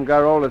 Some guy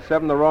rolled a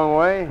 7 the wrong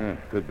way?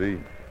 Could be.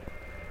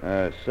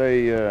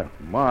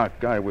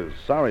 Mark, I was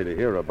sorry to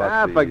hear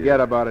about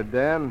forget about it,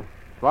 Dan.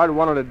 If I'd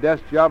wanted a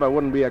desk job, I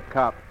wouldn't be a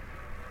cop.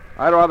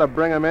 I'd rather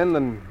bring them in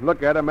than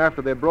look at them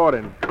after they're brought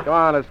in. Come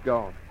on, let's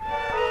go.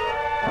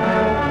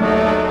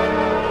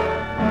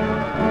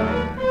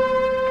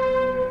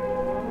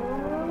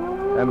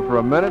 And for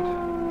a minute,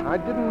 I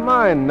didn't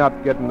mind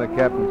not getting the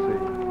captaincy.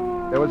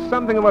 There was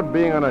something about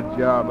being on a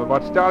job,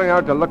 about starting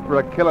out to look for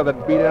a killer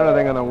that beat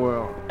anything in the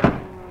world.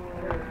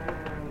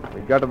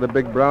 We got to the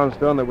big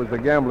brownstone that was the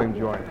gambling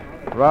joint.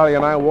 Riley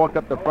and I walked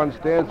up the front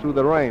stairs through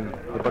the rain.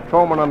 The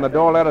patrolman on the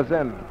door let us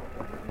in.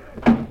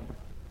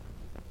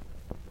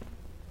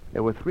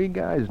 There were 3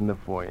 guys in the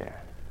foyer.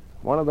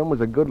 One of them was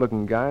a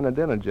good-looking guy in a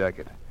dinner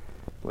jacket,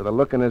 with a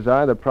look in his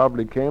eye that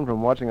probably came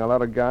from watching a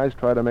lot of guys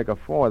try to make a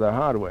 4 the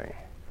hard way.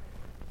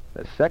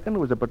 The second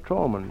was a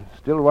patrolman,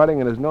 still writing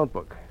in his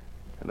notebook.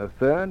 And the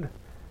third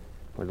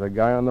was a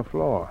guy on the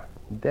floor,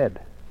 dead.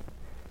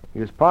 He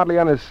was partly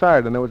on his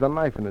side, and there was a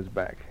knife in his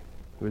back.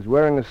 He was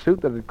wearing a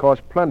suit that had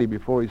cost plenty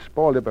before he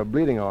spoiled it by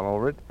bleeding all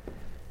over it.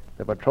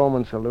 The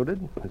patrolman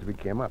saluted as we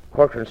came up.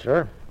 Corcoran,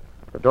 sir.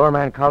 The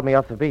doorman called me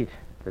off the beat.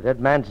 The dead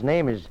man's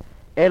name is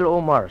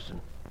L.O.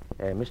 Morrison.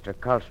 Mr.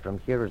 Karlstrom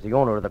here is the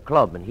owner of the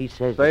club, and he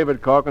says... Save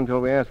it, Corcoran,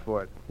 until we ask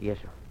for it. Yes,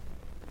 sir.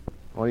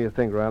 What do you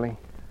think, Riley?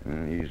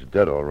 He's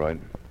dead, all right.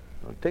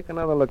 Well, take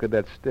another look at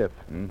that stiff.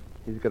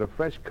 He's got a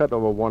fresh cut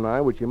over one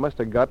eye, which he must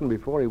have gotten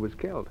before he was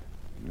killed.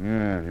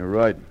 Yeah, you're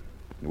right.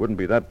 He wouldn't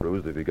be that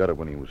bruised if he got it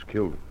when he was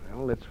killed.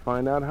 Well, let's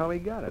find out how he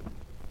got it.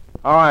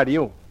 All right,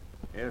 you.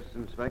 Yes,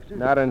 Inspector?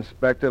 Not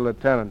Inspector,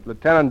 Lieutenant.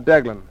 Lieutenant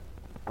Deglin.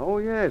 Oh,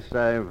 yes,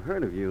 I've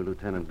heard of you,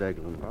 Lieutenant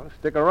Deglin. Well,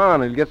 stick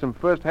around and you'll get some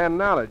first-hand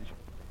knowledge.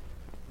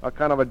 What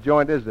kind of a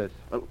joint is this?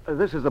 Well,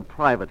 this is a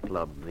private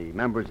club. The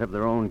members have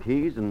their own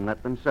keys and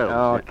let themselves.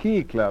 Oh, a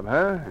key club,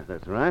 huh? Yes,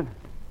 that's right.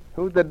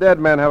 Who'd the dead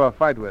man have a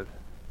fight with?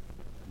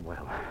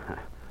 Well,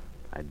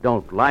 I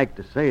don't like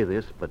to say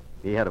this, but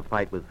he had a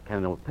fight with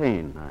Kendall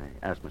Payne. I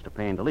asked Mr.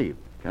 Payne to leave.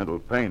 Kendall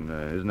Payne,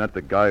 isn't that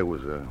the guy who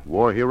was a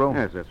war hero?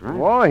 Yes, that's right.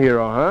 War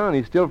hero, huh? And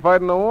he's still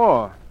fighting the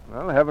war.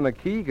 Well, having a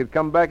key could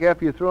come back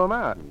after you threw him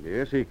out.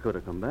 Yes, he could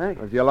have come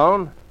back. Was he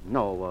alone?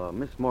 No,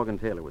 Miss Morgan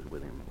Taylor was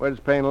with him. Where does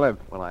Payne live?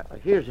 Well,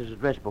 Here's his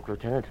address book,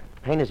 Lieutenant.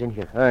 Payne is in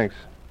here. Thanks.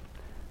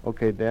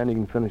 Okay, Dan, you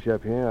can finish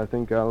up here. I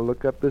think I'll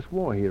look up this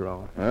war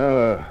hero.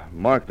 Well,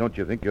 Mark, don't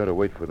you think you ought to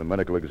wait for the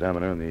medical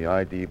examiner and the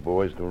ID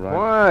boys to arrive?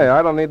 Why?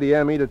 I don't need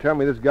the ME to tell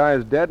me this guy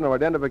is dead, nor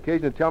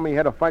identification to tell me he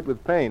had a fight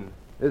with Payne.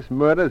 This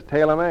murder is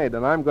tailor-made,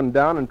 and I'm going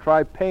down and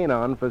try Payne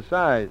on for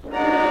size.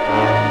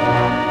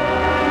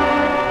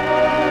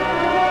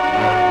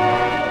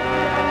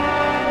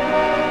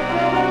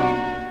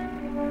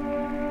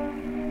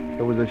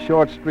 There was a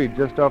short street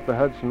just off the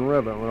Hudson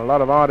River where a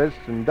lot of artists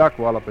and duck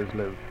wallopers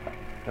live.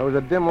 There was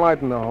a dim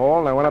light in the hall,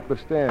 and I went up the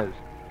stairs.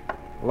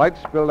 Light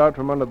spilled out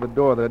from under the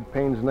door that had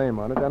Payne's name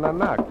on it, and I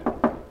knocked.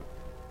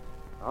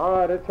 All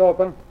right, it's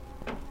open.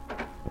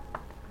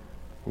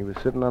 He was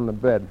sitting on the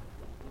bed.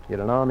 He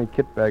had an army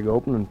kit bag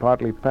open and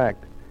partly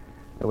packed.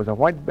 There was a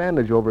white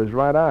bandage over his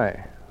right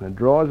eye, and the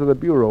drawers of the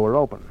bureau were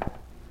open.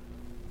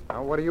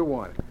 Now, what do you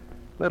want?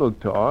 Little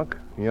talk.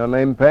 Your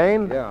name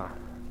Payne? Yeah.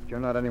 You're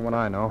not anyone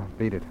I know.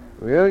 Beat it.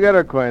 We'll get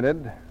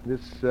acquainted.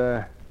 This,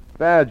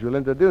 badge will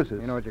introduce us.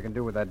 You know what you can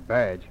do with that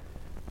badge.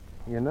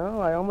 You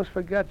know, I almost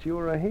forgot you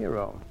were a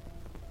hero.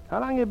 How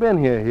long you been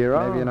here,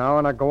 hero? Maybe an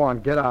hour. Now, go on.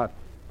 Get out.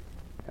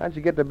 How'd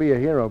you get to be a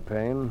hero,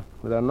 Payne?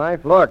 With a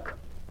knife? Look,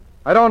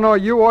 I don't know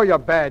you or your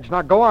badge.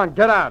 Now, go on.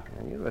 Get out.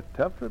 Yeah, you're a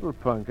tough little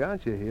punk,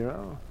 aren't you,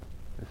 hero?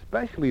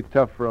 Especially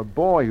tough for a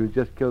boy who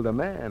just killed a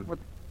man. What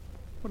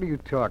are you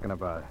talking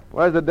about?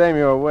 Where's the dame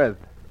you were with?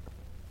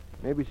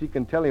 Maybe she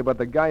can tell you about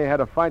the guy you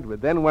had a fight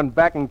with, then went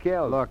back and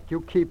killed. Look,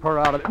 you keep her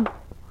out of it.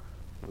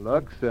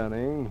 Look,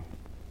 Sonny,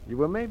 you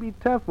were maybe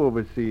tough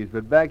overseas,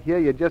 but back here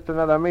you're just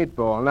another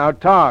meatball. Now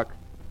talk.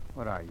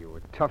 What are you, a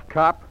tough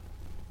cop?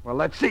 Well,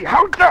 let's see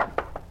how tough.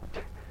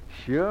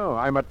 Sure,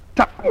 I'm a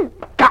tough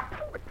cop.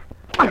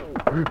 I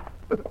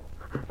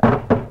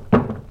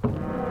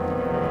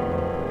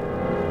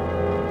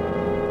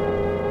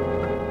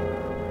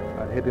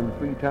hit him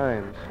 3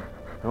 times.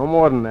 No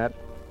more than that.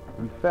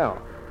 He fell.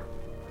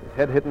 His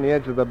head hit the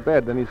edge of the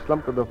bed, then he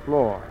slumped to the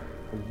floor.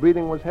 His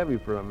breathing was heavy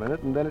for a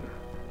minute, and then it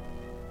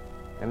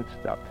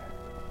stopped.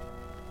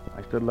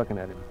 I stood looking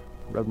at him,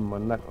 rubbing my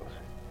knuckles.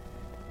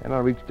 Then I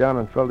reached down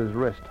and felt his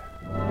wrist.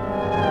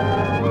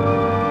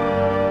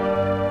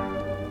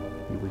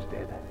 He was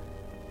dead.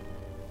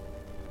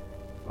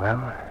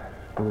 Well,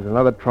 there was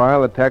another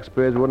trial the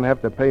taxpayers wouldn't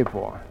have to pay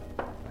for.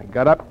 I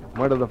got up,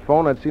 went to the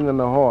phone I'd seen in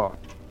the hall.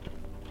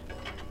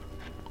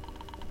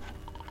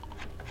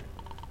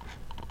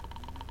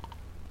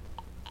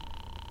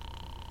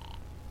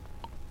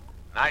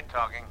 Night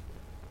talking.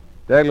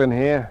 Deglin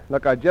here.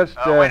 Look, I just...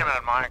 Wait a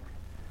minute, Mark.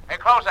 Hey,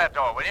 close that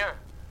door, will you?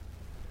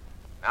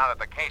 Now that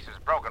the case is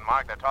broken,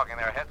 Mark, they're talking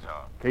their heads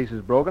off. Case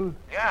is broken?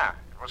 Yeah,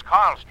 it was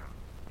Karlstrom.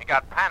 He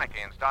got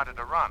panicky and started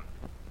to run.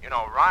 You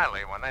know,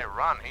 Riley, when they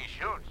run, he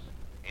shoots.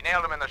 He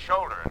nailed him in the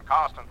shoulder, and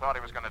Karlstrom thought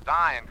he was going to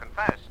die and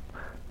confessed.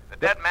 The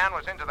dead man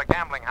was into the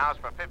gambling house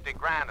for 50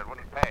 grand and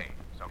wouldn't pay,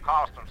 so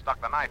Karlstrom stuck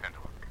the knife into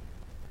him.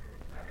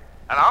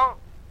 Hello?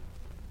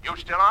 You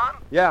still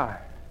on? Yeah.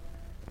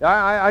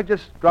 I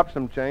just dropped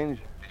some change.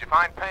 Did you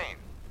find Payne?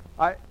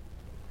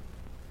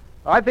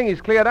 I think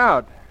he's cleared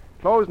out.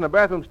 Clothes and the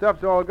bathroom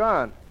stuff's all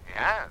gone. He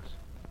has.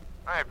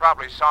 Well, he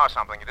probably saw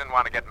something. He didn't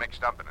want to get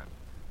mixed up in it.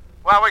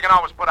 Well, we can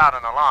always put out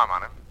an alarm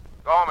on him.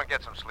 Go home and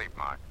get some sleep,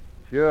 Mark.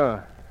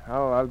 Sure.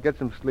 I'll get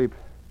some sleep.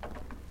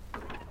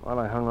 Well,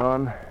 I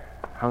hung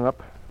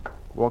up,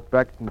 walked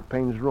back into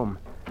Payne's room.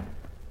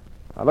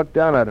 I looked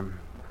down at him,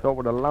 thought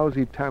what a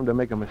lousy time to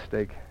make a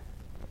mistake.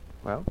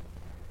 Well,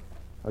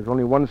 there was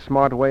only one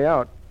smart way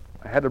out.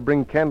 I had to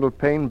bring Kendall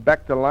Payne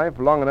back to life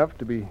long enough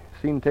to be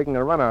seen taking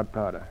a run-out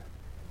powder.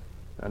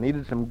 I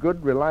needed some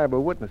good,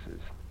 reliable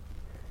witnesses.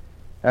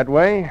 That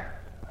way,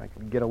 I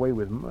could get away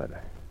with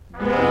murder.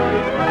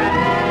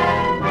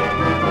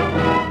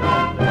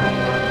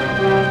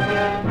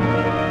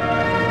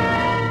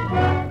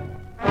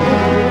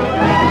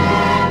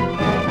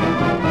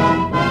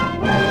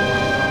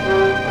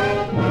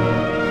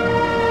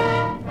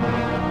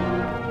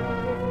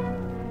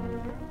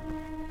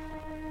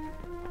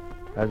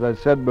 As I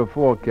said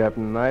before,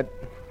 Captain Knight,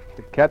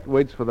 the cat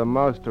waits for the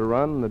mouse to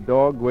run, the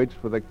dog waits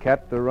for the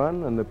cat to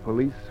run, and the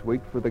police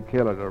wait for the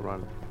killer to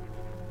run.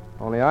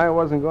 Only I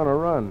wasn't going to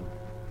run.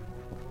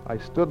 I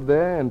stood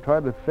there and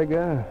tried to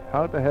figure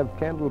how to have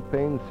Kendall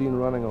Payne seen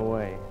running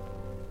away.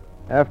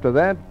 After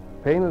that,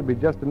 Payne would be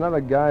just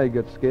another guy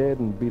who got scared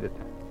and beat it.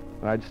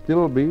 And I'd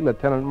still be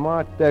Lieutenant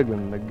Mark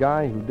Deglin, the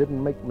guy who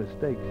didn't make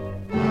mistakes.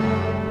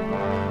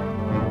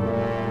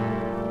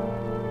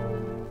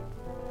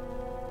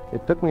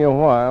 It took me a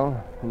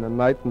while, in the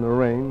night and the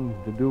rain,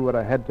 to do what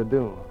I had to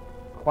do.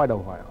 Quite a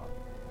while.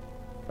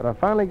 But I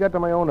finally got to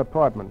my own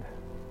apartment.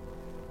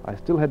 I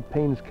still had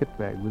Payne's kit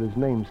bag with his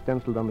name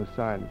stenciled on the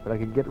side, but I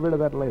could get rid of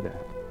that later.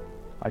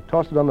 I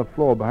tossed it on the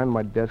floor behind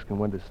my desk and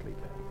went to sleep.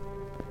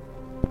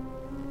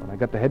 When I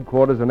got to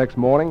headquarters the next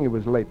morning, it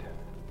was late.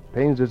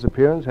 Payne's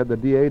disappearance had the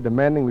DA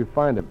demanding we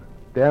find him.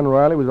 Dan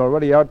Riley was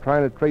already out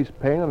trying to trace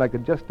Payne, and I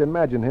could just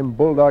imagine him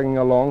bulldogging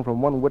along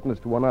from one witness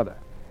to another.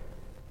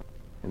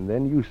 And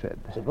then you said...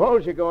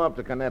 Suppose you go up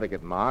to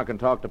Connecticut, Mark, and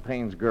talk to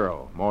Payne's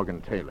girl,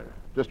 Morgan Taylor.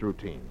 Just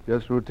routine.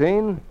 Just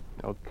routine?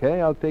 Okay,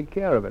 I'll take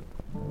care of it.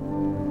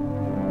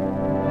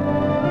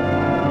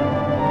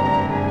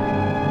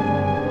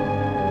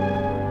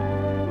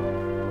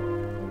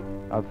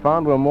 I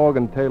found where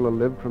Morgan Taylor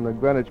lived from the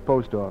Greenwich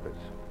post office.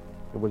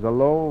 It was a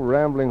low,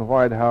 rambling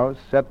white house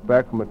set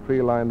back from a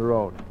tree-lined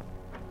road.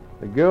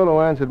 The girl who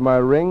answered my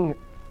ring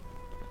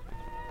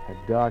had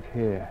dark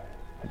hair.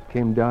 It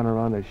came down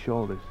around her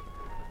shoulders,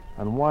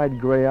 and wide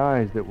gray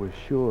eyes that were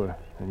sure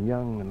and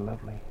young and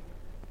lovely.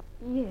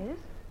 Yes?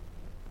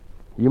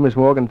 You Miss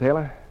Morgan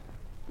Taylor?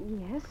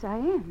 Yes, I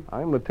am.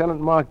 I'm Lieutenant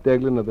Mark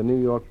Deglin of the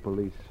New York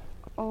Police.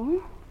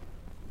 Oh?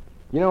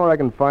 You know where I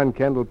can find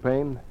Kendall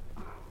Payne?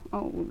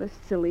 Oh, the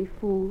silly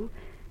fool.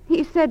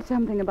 He said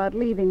something about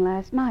leaving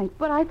last night,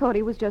 but I thought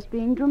he was just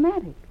being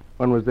dramatic.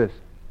 When was this?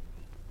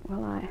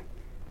 Well,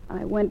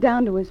 I went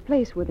down to his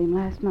place with him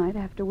last night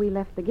after we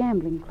left the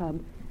gambling club.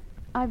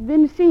 I've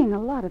been seeing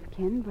a lot of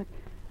Ken, but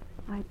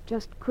I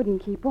just couldn't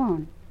keep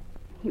on.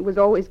 He was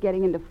always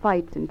getting into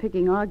fights and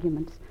picking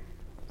arguments.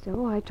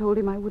 So I told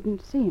him I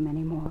wouldn't see him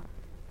anymore.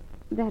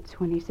 That's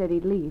when he said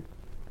he'd leave.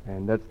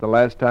 And that's the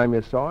last time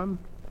you saw him?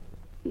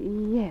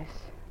 Yes.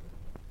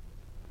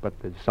 But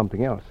there's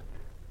something else.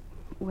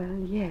 Well,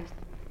 yes.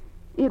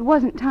 It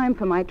wasn't time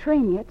for my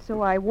train yet,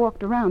 so I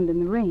walked around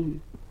in the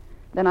rain.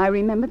 Then I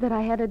remembered that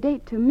I had a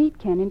date to meet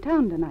Ken in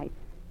town tonight,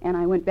 and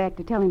I went back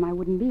to tell him I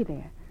wouldn't be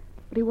there.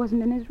 But he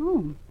wasn't in his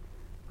room.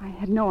 I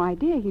had no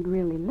idea he'd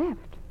really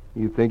left.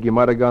 You think you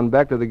might have gone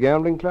back to the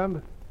gambling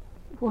club?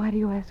 Why do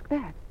you ask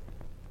that?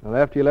 Well,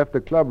 after you left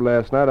the club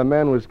last night, a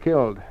man was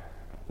killed.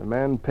 The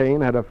man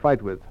Payne had a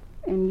fight with.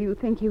 And you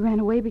think he ran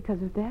away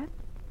because of that?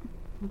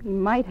 He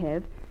might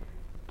have.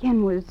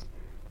 Ken was,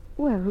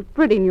 well,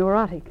 pretty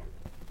neurotic.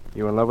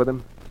 You in love with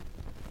him?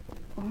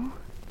 Oh?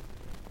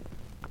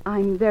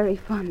 I'm very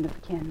fond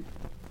of Ken.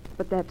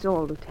 But that's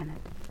all,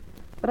 Lieutenant.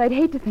 But I'd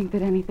hate to think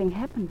that anything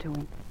happened to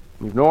him.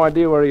 You've no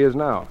idea where he is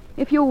now.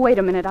 If you'll wait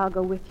a minute, I'll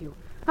go with you.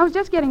 I was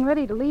just getting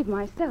ready to leave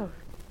myself.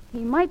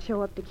 He might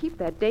show up to keep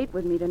that date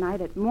with me tonight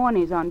at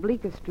Morney's on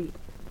Bleecker Street.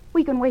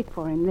 We can wait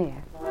for him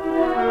there.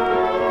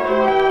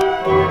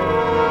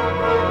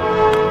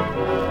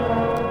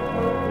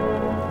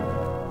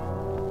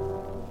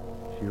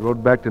 She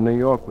rode back to New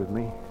York with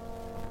me.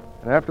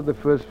 And after the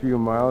first few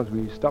miles,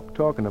 we stopped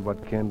talking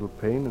about Kendall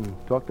Payne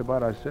and talked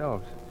about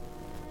ourselves.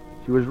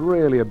 She was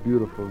really a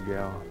beautiful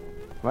gal.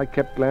 I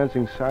kept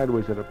glancing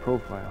sideways at her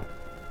profile.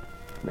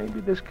 Maybe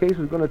this case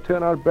was going to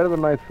turn out better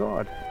than I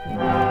thought.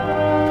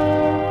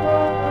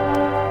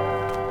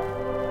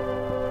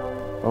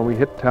 When we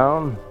hit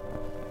town,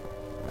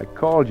 I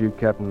called you,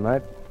 Captain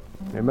Knight.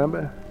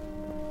 Remember?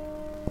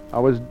 I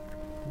was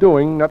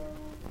doing,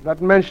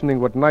 not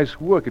mentioning what nice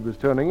work it was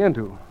turning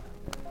into.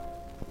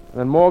 And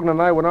then Morgan and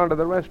I went on to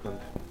the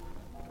restaurant.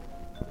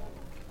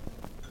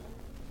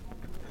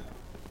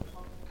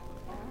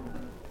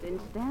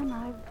 Since then,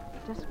 I've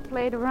just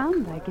played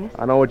around, I guess.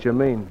 I know what you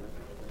mean.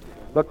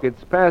 Look,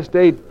 it's past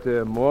 8,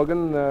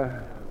 Morgan.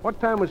 What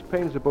time was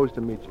Payne supposed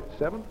to meet you?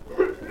 7?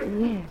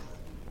 Yes.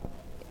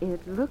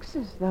 It looks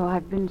as though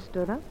I've been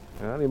stood up.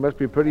 Well, he must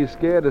be pretty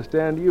scared to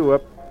stand you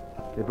up.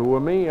 If it were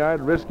me, I'd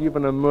risk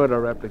even a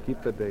murder rap to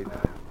keep the date.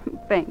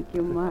 Thank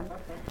you, Mark.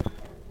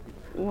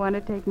 Want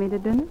to take me to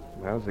dinner?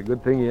 Well, it's a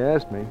good thing you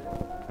asked me.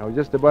 I was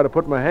just about to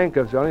put my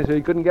handcuffs on you so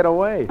you couldn't get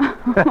away.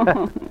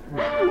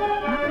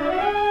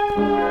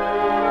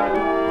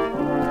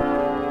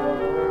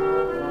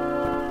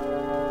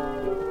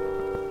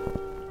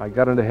 I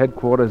got into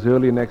headquarters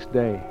early next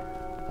day.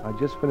 I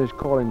just finished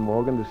calling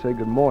Morgan to say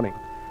good morning.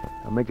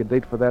 I'll make a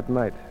date for that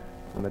night.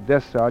 And the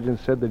desk sergeant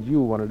said that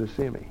you wanted to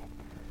see me.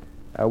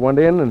 I went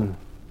in, and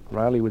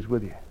Riley was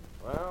with you.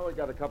 Well, we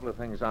got a couple of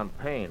things on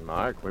Payne,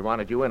 Mark. We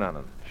wanted you in on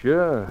them.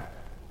 Sure.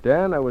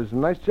 Dan, that was a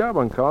nice job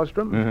on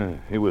Karlstrom.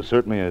 He was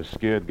certainly a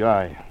scared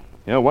guy.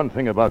 You know, one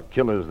thing about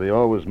killers, they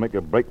always make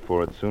a break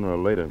for it sooner or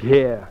later.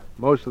 Yeah,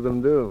 most of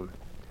them do.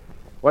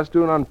 What's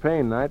doing on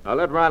Payne, Knight? I'll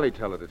let Riley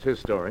tell it. It's his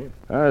story.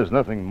 There's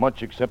nothing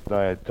much except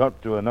I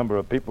talked to a number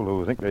of people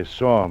who think they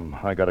saw him.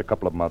 I got a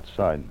couple of them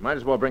outside. Might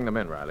as well bring them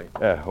in, Riley.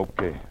 Yeah,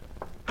 okay.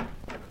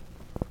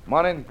 Come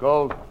on in,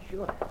 Gold.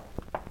 Sure.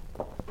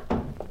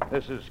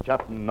 This is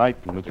Captain Knight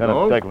and Lieutenant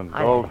Gold? Deglin.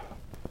 Hi. Gold.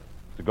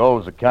 Mr.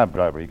 Gold is a cab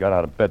driver. He got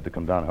out of bed to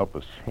come down and help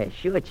us. Hey,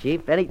 sure,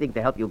 Chief. Anything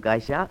to help you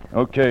guys out.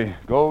 Okay,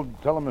 Gold,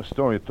 tell him the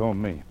story you told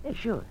me. Yeah,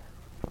 sure.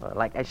 Well,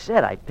 like I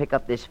said, I picked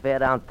up this fare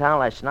downtown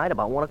last night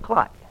about 1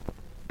 o'clock.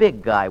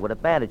 Big guy with a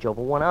bandage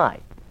over one eye.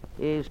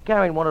 He's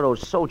carrying one of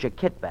those soldier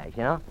kit bags,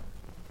 you know?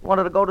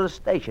 Wanted to go to the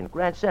station,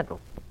 Grand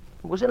Central.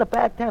 Was in a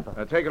bad temper.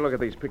 Now, take a look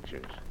at these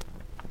pictures.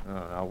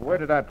 Now, where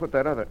did I put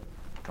that other...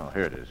 Oh,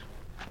 here it is.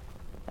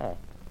 Hey.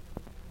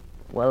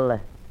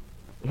 Well,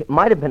 it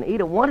might have been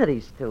either one of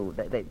these two.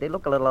 They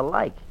look a little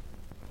alike.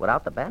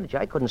 Without the bandage,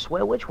 I couldn't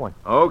swear which one.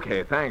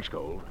 Okay, thanks,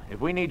 Gold.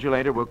 If we need you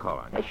later, we'll call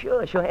on you.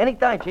 Hey, sure.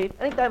 Anytime, Chief.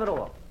 Anytime at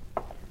all.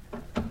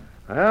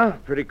 Well,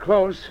 pretty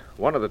close.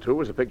 One of the two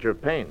was a picture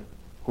of Payne.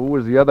 Who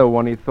was the other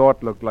one he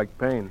thought looked like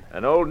Payne?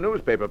 An old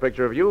newspaper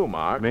picture of you,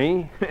 Mark.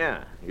 Me?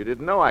 Yeah. You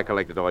didn't know I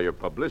collected all your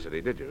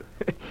publicity, did you?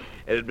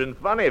 It'd been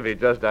funny if he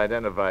just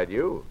identified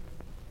you.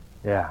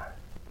 Yeah.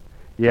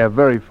 Yeah,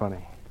 very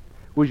funny.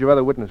 Who's your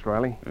other witness,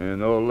 Riley?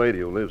 An old lady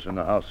who lives in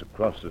the house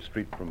across the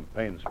street from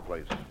Payne's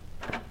place.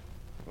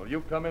 Will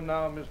you come in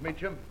now, Miss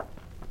Meacham?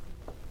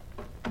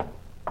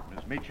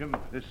 Miss Meacham,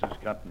 this is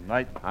Captain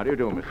Knight. How do you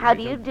do, Mrs. How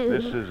do you do?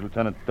 This is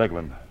Lieutenant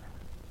Deglin.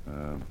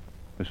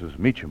 Mrs.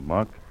 Meacham,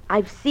 Mark.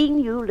 I've seen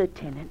you,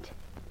 Lieutenant.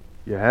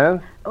 You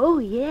have? Oh,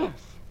 yes.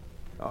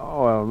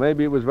 Oh, well,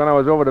 maybe it was when I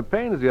was over to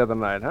Payne's the other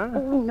night, huh?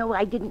 Oh, no,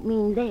 I didn't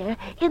mean there.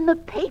 In the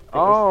papers.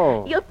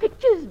 Oh. Your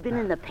picture's been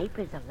in the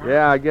papers a lot.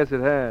 Yeah, I guess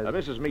it has.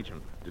 Mrs.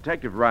 Meacham,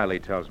 Detective Riley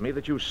tells me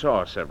that you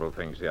saw several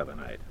things the other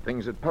night.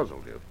 Things that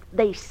puzzled you.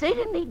 They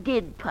certainly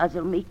did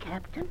puzzle me,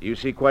 Captain. You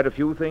see quite a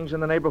few things in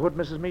the neighborhood,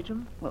 Mrs.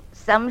 Meacham? Well,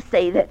 some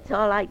say that's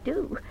all I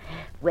do.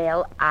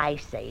 Well, I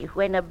say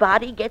when a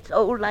body gets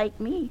old like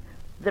me,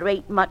 there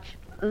ain't much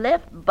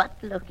left but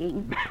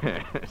looking.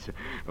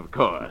 Of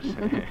course.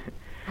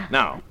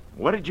 Now,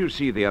 what did you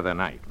see the other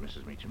night,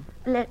 Mrs. Meacham?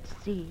 Let's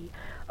see.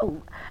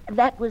 Oh,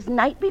 that was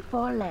night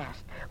before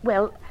last.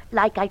 Well,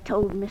 like I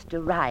told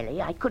Mr.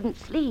 Riley, I couldn't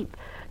sleep.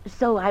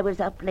 So I was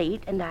up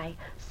late and I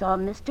saw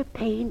Mr.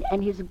 Payne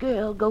and his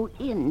girl go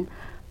in.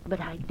 But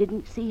I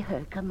didn't see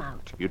her come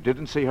out. You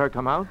didn't see her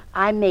come out?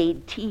 I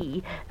made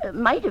tea.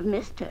 Might have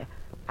missed her.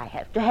 I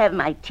have to have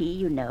my tea,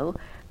 you know.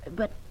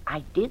 But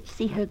I did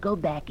see her go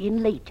back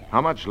in later.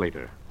 How much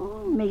later?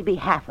 Oh, maybe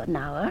half an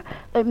hour,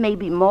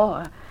 maybe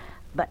more.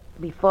 But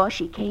before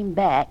she came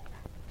back,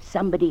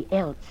 somebody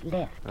else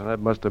left. Well,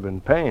 that must have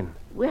been Payne.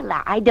 Well,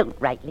 I don't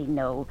rightly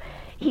know.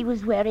 He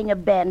was wearing a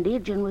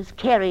bandage and was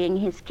carrying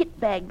his kit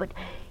bag, but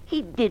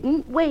he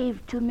didn't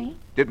wave to me.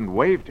 Didn't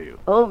wave to you?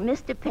 Oh,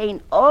 Mr.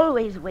 Payne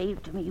always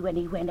waved to me when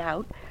he went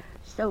out.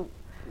 So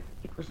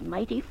it was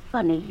mighty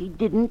funny he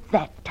didn't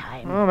that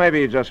time. Oh, maybe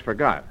he just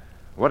forgot.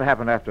 What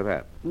happened after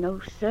that? No,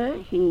 sir,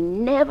 he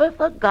never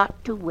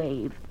forgot to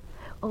wave.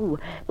 Oh,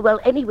 well,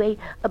 anyway,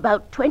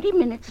 about 20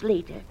 minutes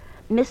later,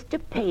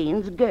 Mr.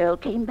 Payne's girl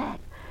came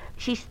back.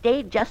 She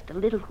stayed just a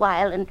little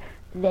while and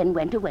then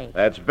went away.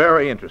 That's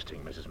very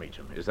interesting, Mrs.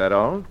 Meacham. Is that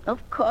all?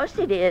 Of course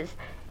it is.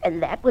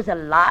 And that was a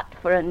lot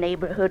for a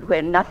neighborhood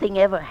where nothing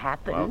ever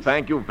happens. Well,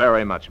 thank you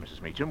very much,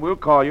 Mrs. Meacham. We'll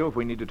call you if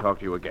we need to talk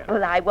to you again.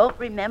 Well, I won't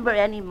remember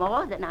any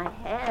more than I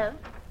have.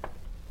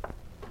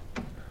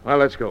 Well,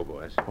 let's go,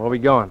 boys. Where are we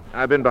going?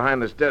 I've been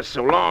behind this desk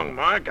so long,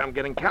 Mark, I'm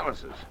getting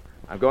calluses.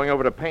 I'm going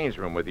over to Payne's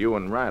room with you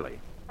and Riley.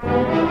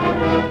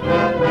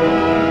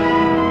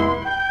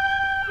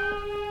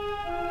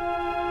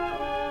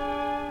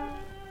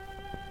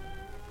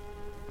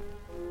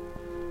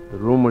 The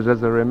room was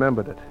as I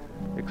remembered it,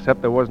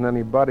 except there wasn't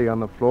any body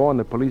on the floor and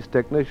the police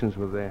technicians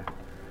were there.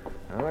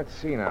 Now, let's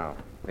see now.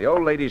 The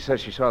old lady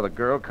says she saw the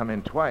girl come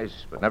in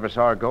twice, but never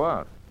saw her go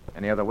out.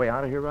 Any other way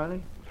out of here,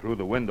 Riley? Through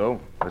the window.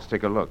 Let's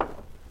take a look.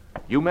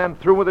 You men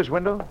through with this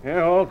window?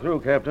 Yeah, all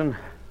through, Captain.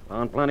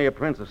 Found plenty of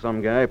prints of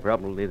some guy,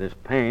 probably this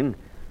Payne.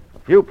 A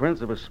few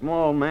prints of a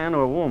small man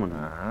or woman.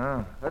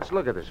 Uh-huh. Let's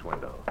look at this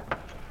window.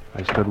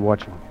 I stood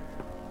watching.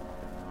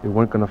 They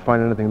weren't going to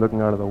find anything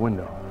looking out of the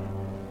window.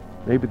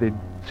 Maybe they'd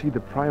see the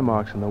pry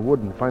marks in the wood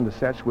and find the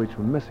satch weights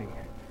were missing.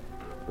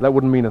 But that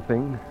wouldn't mean a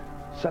thing.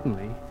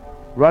 Suddenly,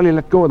 Riley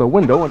let go of the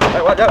window and...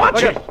 Hey,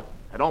 watch it!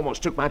 It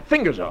almost took my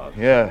fingers off.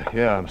 Yeah,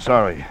 I'm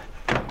sorry.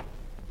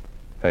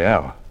 Hey,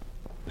 Al.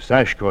 The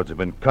sash cords have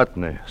been cut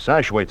and the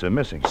sash weights are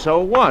missing. So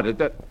what?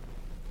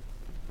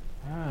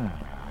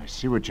 I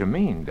see what you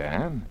mean,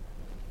 Dan.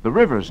 The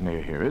river's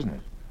near here, isn't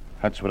it?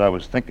 That's what I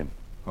was thinking.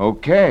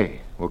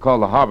 Okay. We'll call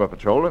the harbor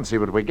patrol and see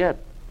what we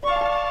get.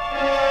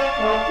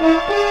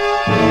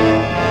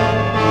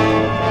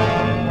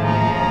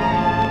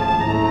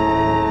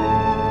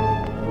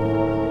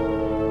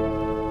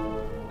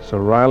 So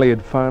Riley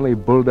had finally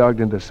bulldogged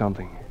into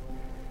something.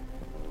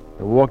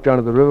 The walk down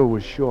to the river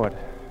was short.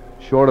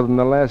 Shorter than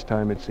the last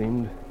time, it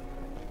seemed.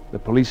 The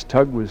police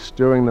tug was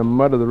stirring the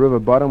mud of the river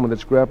bottom with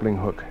its grappling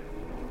hook.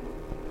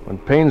 When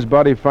Payne's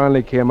body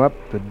finally came up,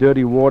 the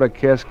dirty water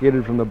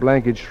cascaded from the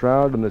blanket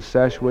shroud and the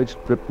sash weights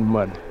dripped in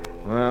mud.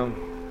 Well,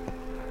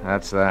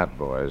 that's that,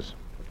 boys.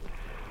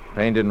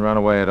 Payne didn't run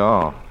away at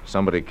all.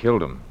 Somebody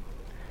killed him.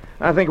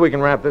 I think we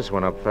can wrap this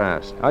one up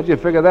fast. How'd you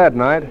figure that,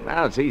 Knight?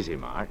 Well, it's easy,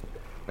 Mark.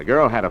 The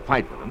girl had a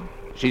fight with him.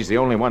 She's the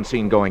only one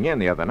seen going in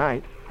the other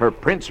night. Her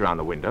prints are on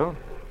the window.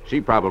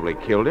 She probably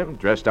killed him,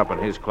 dressed up in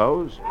his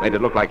clothes, made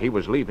it look like he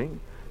was leaving,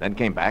 then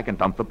came back and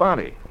dumped the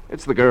body.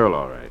 It's the girl,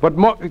 all right. But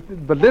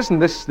listen,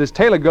 this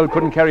Taylor girl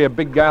couldn't carry a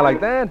big guy like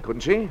that.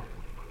 Couldn't she?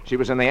 She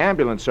was in the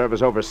ambulance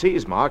service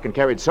overseas, Mark, and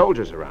carried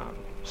soldiers around.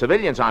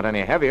 Civilians aren't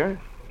any heavier.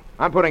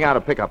 I'm putting out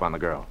a pickup on the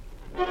girl.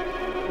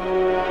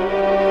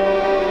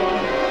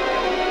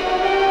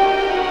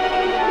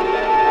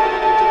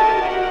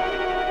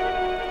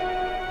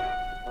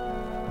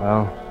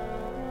 Well,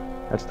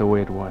 that's the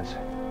way it was.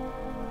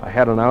 I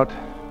had an out,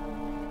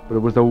 but it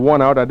was the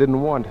one out I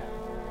didn't want.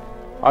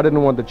 I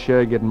didn't want the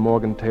chair getting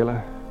Morgan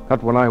Taylor,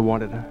 not when I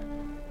wanted her.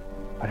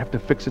 I'd have to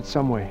fix it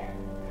some way.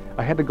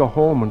 I had to go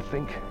home and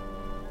think.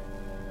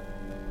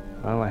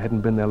 Well, I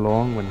hadn't been there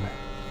long when...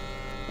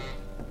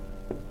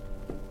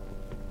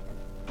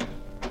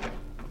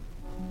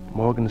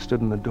 Morgan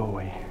stood in the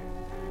doorway,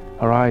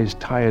 her eyes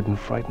tired and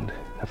frightened,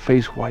 her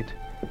face white.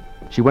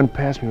 She went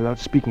past me without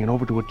speaking and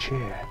over to a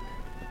chair.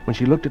 When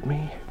she looked at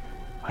me,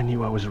 I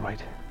knew I was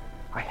right.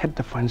 I had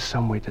to find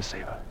some way to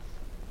save her.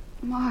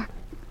 Mark,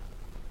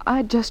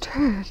 I just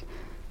heard.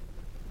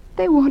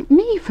 They want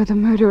me for the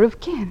murder of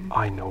Ken.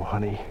 I know,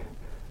 honey.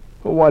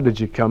 Well, why did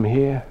you come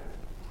here?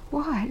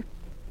 Why?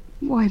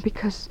 Why,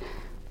 because...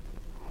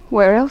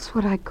 Where else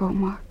would I go,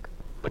 Mark?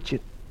 But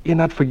you're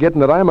not forgetting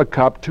that I'm a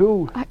cop,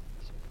 too.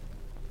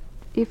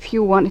 If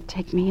you want to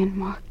take me in,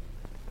 Mark,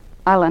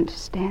 I'll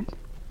understand.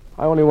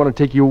 I only want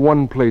to take you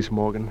one place,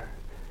 Morgan.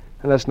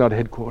 And that's not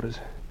headquarters.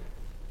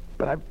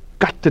 But I've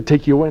got to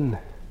take you in.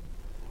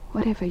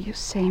 Whatever you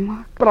say,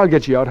 Mark. But I'll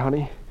get you out,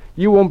 honey.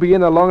 You won't be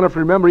in there long enough to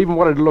remember even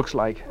what it looks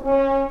like.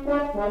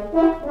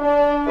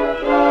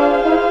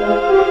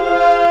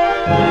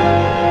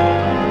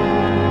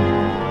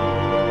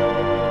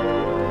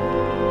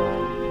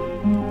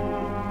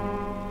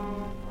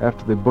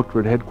 After they booked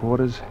her at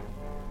headquarters,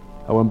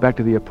 I went back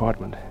to the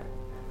apartment.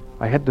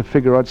 I had to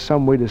figure out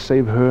some way to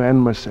save her and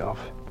myself.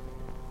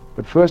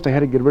 But first I had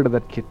to get rid of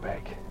that kit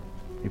bag.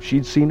 If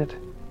she'd seen it,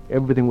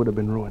 everything would have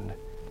been ruined.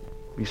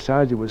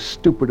 Besides, it was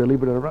stupid to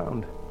leave it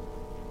around.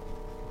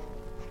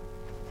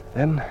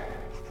 Then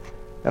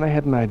I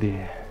had an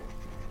idea.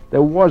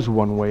 There was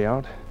one way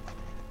out.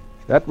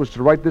 That was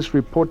to write this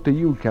report to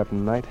you,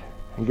 Captain Knight,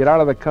 and get out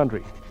of the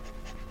country.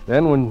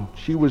 Then, when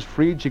she was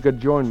freed, she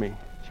could join me.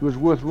 She was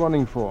worth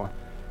running for.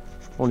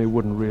 Only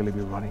wouldn't really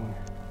be running.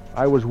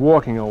 I was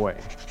walking away.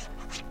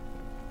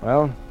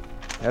 Well,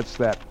 that's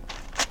that.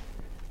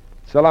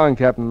 So long,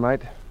 Captain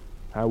Knight.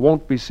 I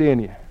won't be seeing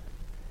you.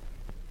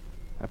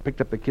 I picked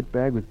up the kit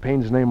bag with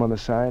Payne's name on the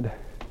side,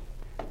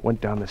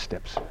 went down the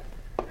steps.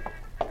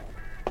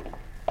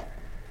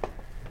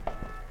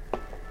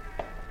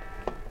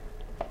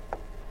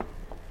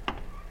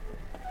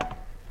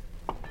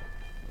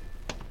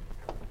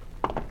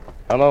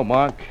 Hello,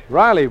 Mark.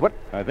 Riley, what?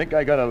 I think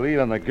I got a lead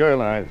on the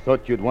girl, and I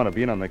thought you'd want to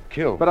be in on the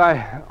kill. But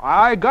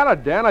I got her,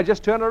 Dan. I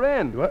just turned her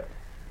in. What?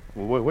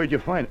 Well, where'd you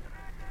find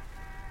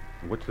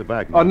it? What's the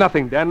bag? Oh,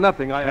 nothing, Dan,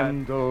 nothing.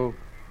 Kendall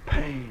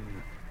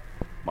Payne.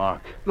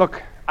 Mark.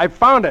 Look, I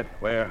found it.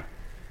 Where?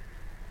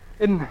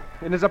 In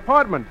his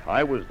apartment.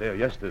 I was there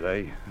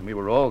yesterday, and we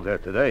were all there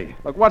today.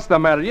 Look, what's the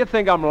matter? You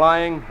think I'm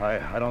lying?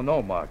 I don't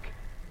know, Mark.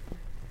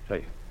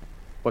 Say,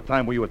 what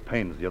time were you at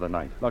Payne's the other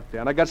night? Look,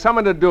 Dan, I got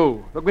something to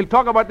do. Look, we'll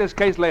talk about this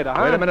case later,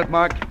 huh? Wait a minute,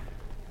 Mark.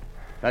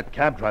 That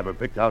cab driver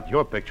picked out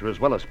your picture as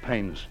well as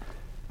Payne's.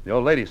 The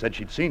old lady said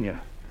she'd seen you.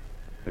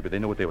 Maybe they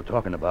knew what they were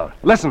talking about.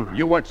 Listen.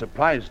 You weren't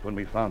surprised when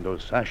we found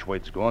those sash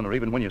weights gone, or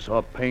even when you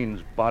saw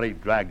Payne's body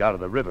dragged out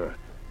of the river.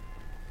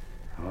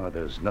 Oh,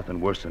 there's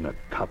nothing worse than a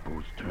cop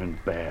who's turned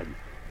bad.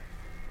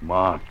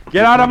 Mark.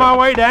 Get out of my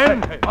way,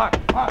 Dan. Hey, Mark.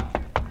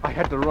 I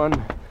had to run.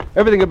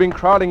 Everything had been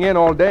crowding in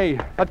all day.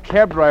 That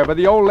cab driver,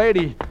 the old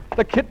lady,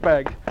 the kit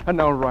bag, and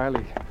now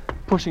Riley.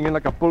 Pushing in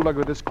like a bulldog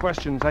with his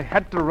questions. I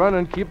had to run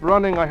and keep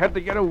running. I had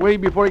to get away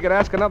before he could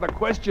ask another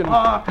question.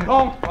 Mark,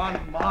 don't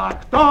run,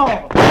 Mark.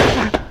 Don't!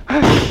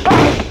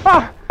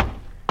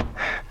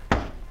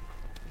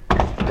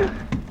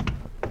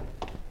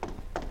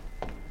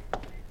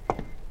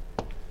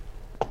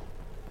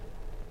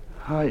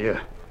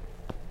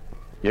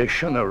 You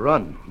shouldn't have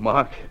run,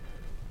 Mark.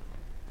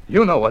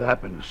 You know what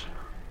happens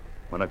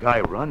when a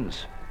guy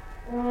runs.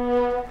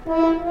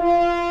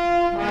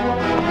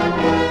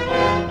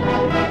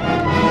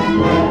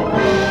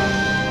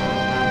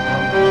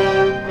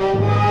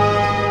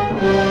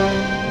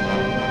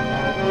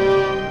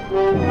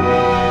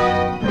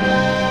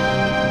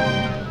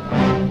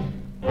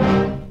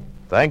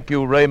 Thank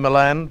you, Ray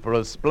Milland, for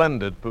a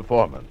splendid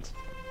performance.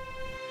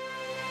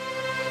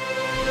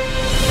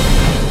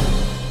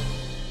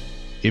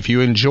 If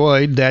you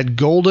enjoyed that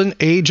golden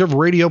age of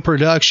radio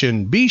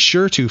production, be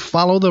sure to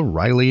follow the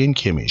Riley and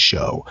Kimmy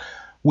Show.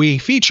 We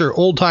feature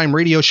old-time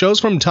radio shows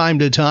from time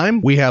to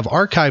time. We have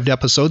archived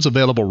episodes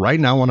available right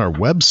now on our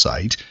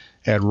website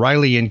at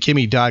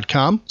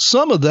RileyandKimmy.com.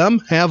 Some of them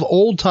have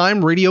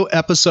old-time radio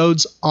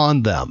episodes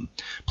on them.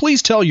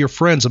 Please tell your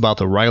friends about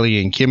the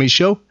Riley and Kimmy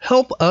Show.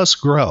 Help us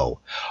grow.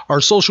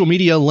 Our social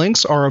media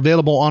links are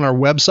available on our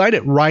website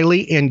at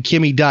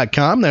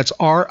RileyandKimmy.com. That's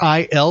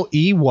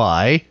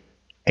R-I-L-E-Y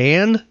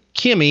and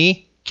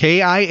Kimmy,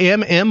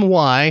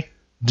 Kimmy.com.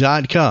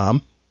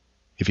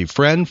 If you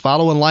friend,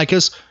 follow, and like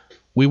us,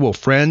 we will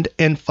friend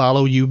and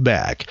follow you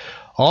back.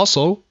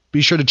 Also,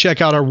 be sure to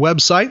check out our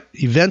website,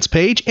 events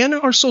page, and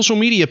our social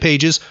media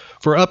pages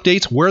for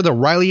updates where the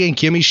Riley and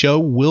Kimmy Show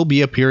will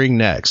be appearing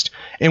next.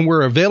 And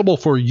we're available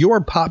for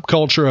your pop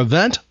culture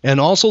event and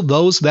also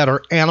those that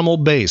are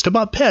animal-based,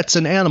 about pets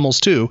and animals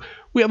too.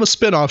 We have a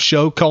spin-off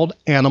show called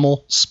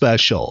Animal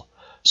Special.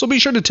 So be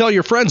sure to tell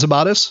your friends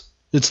about us.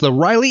 It's the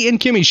Riley and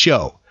Kimmy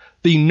Show,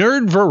 the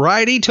nerd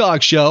variety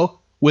talk show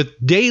with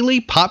daily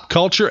pop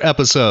culture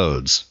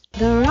episodes.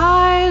 The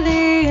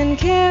Riley and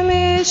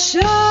Kimmy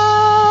Show.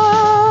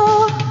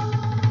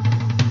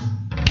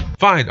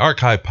 Find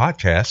archive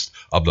podcasts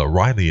of The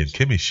Riley and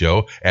Kimmy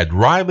Show at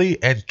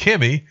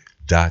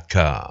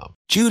RileyandKimmy.com.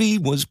 Judy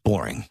was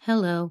boring.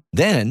 Hello.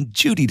 Then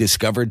Judy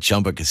discovered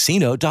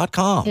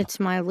ChumbaCasino.com. It's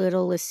my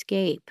little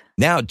escape.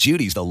 Now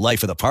Judy's the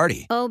life of the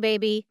party. Oh,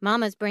 baby,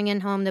 mama's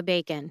bringing home the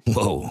bacon.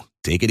 Whoa,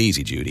 take it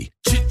easy, Judy.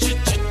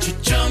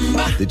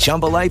 The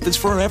Chumba life is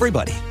for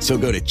everybody. So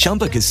go to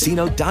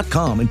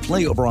ChumbaCasino.com and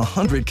play over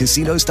 100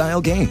 casino-style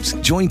games.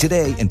 Join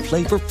today and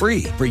play for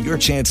free for your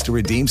chance to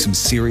redeem some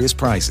serious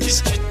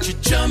prizes.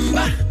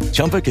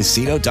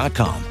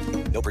 ChumbaCasino.com.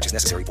 No purchase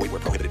necessary. Void where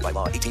prohibited by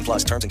law. 18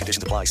 plus terms and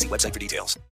conditions apply. See website for details.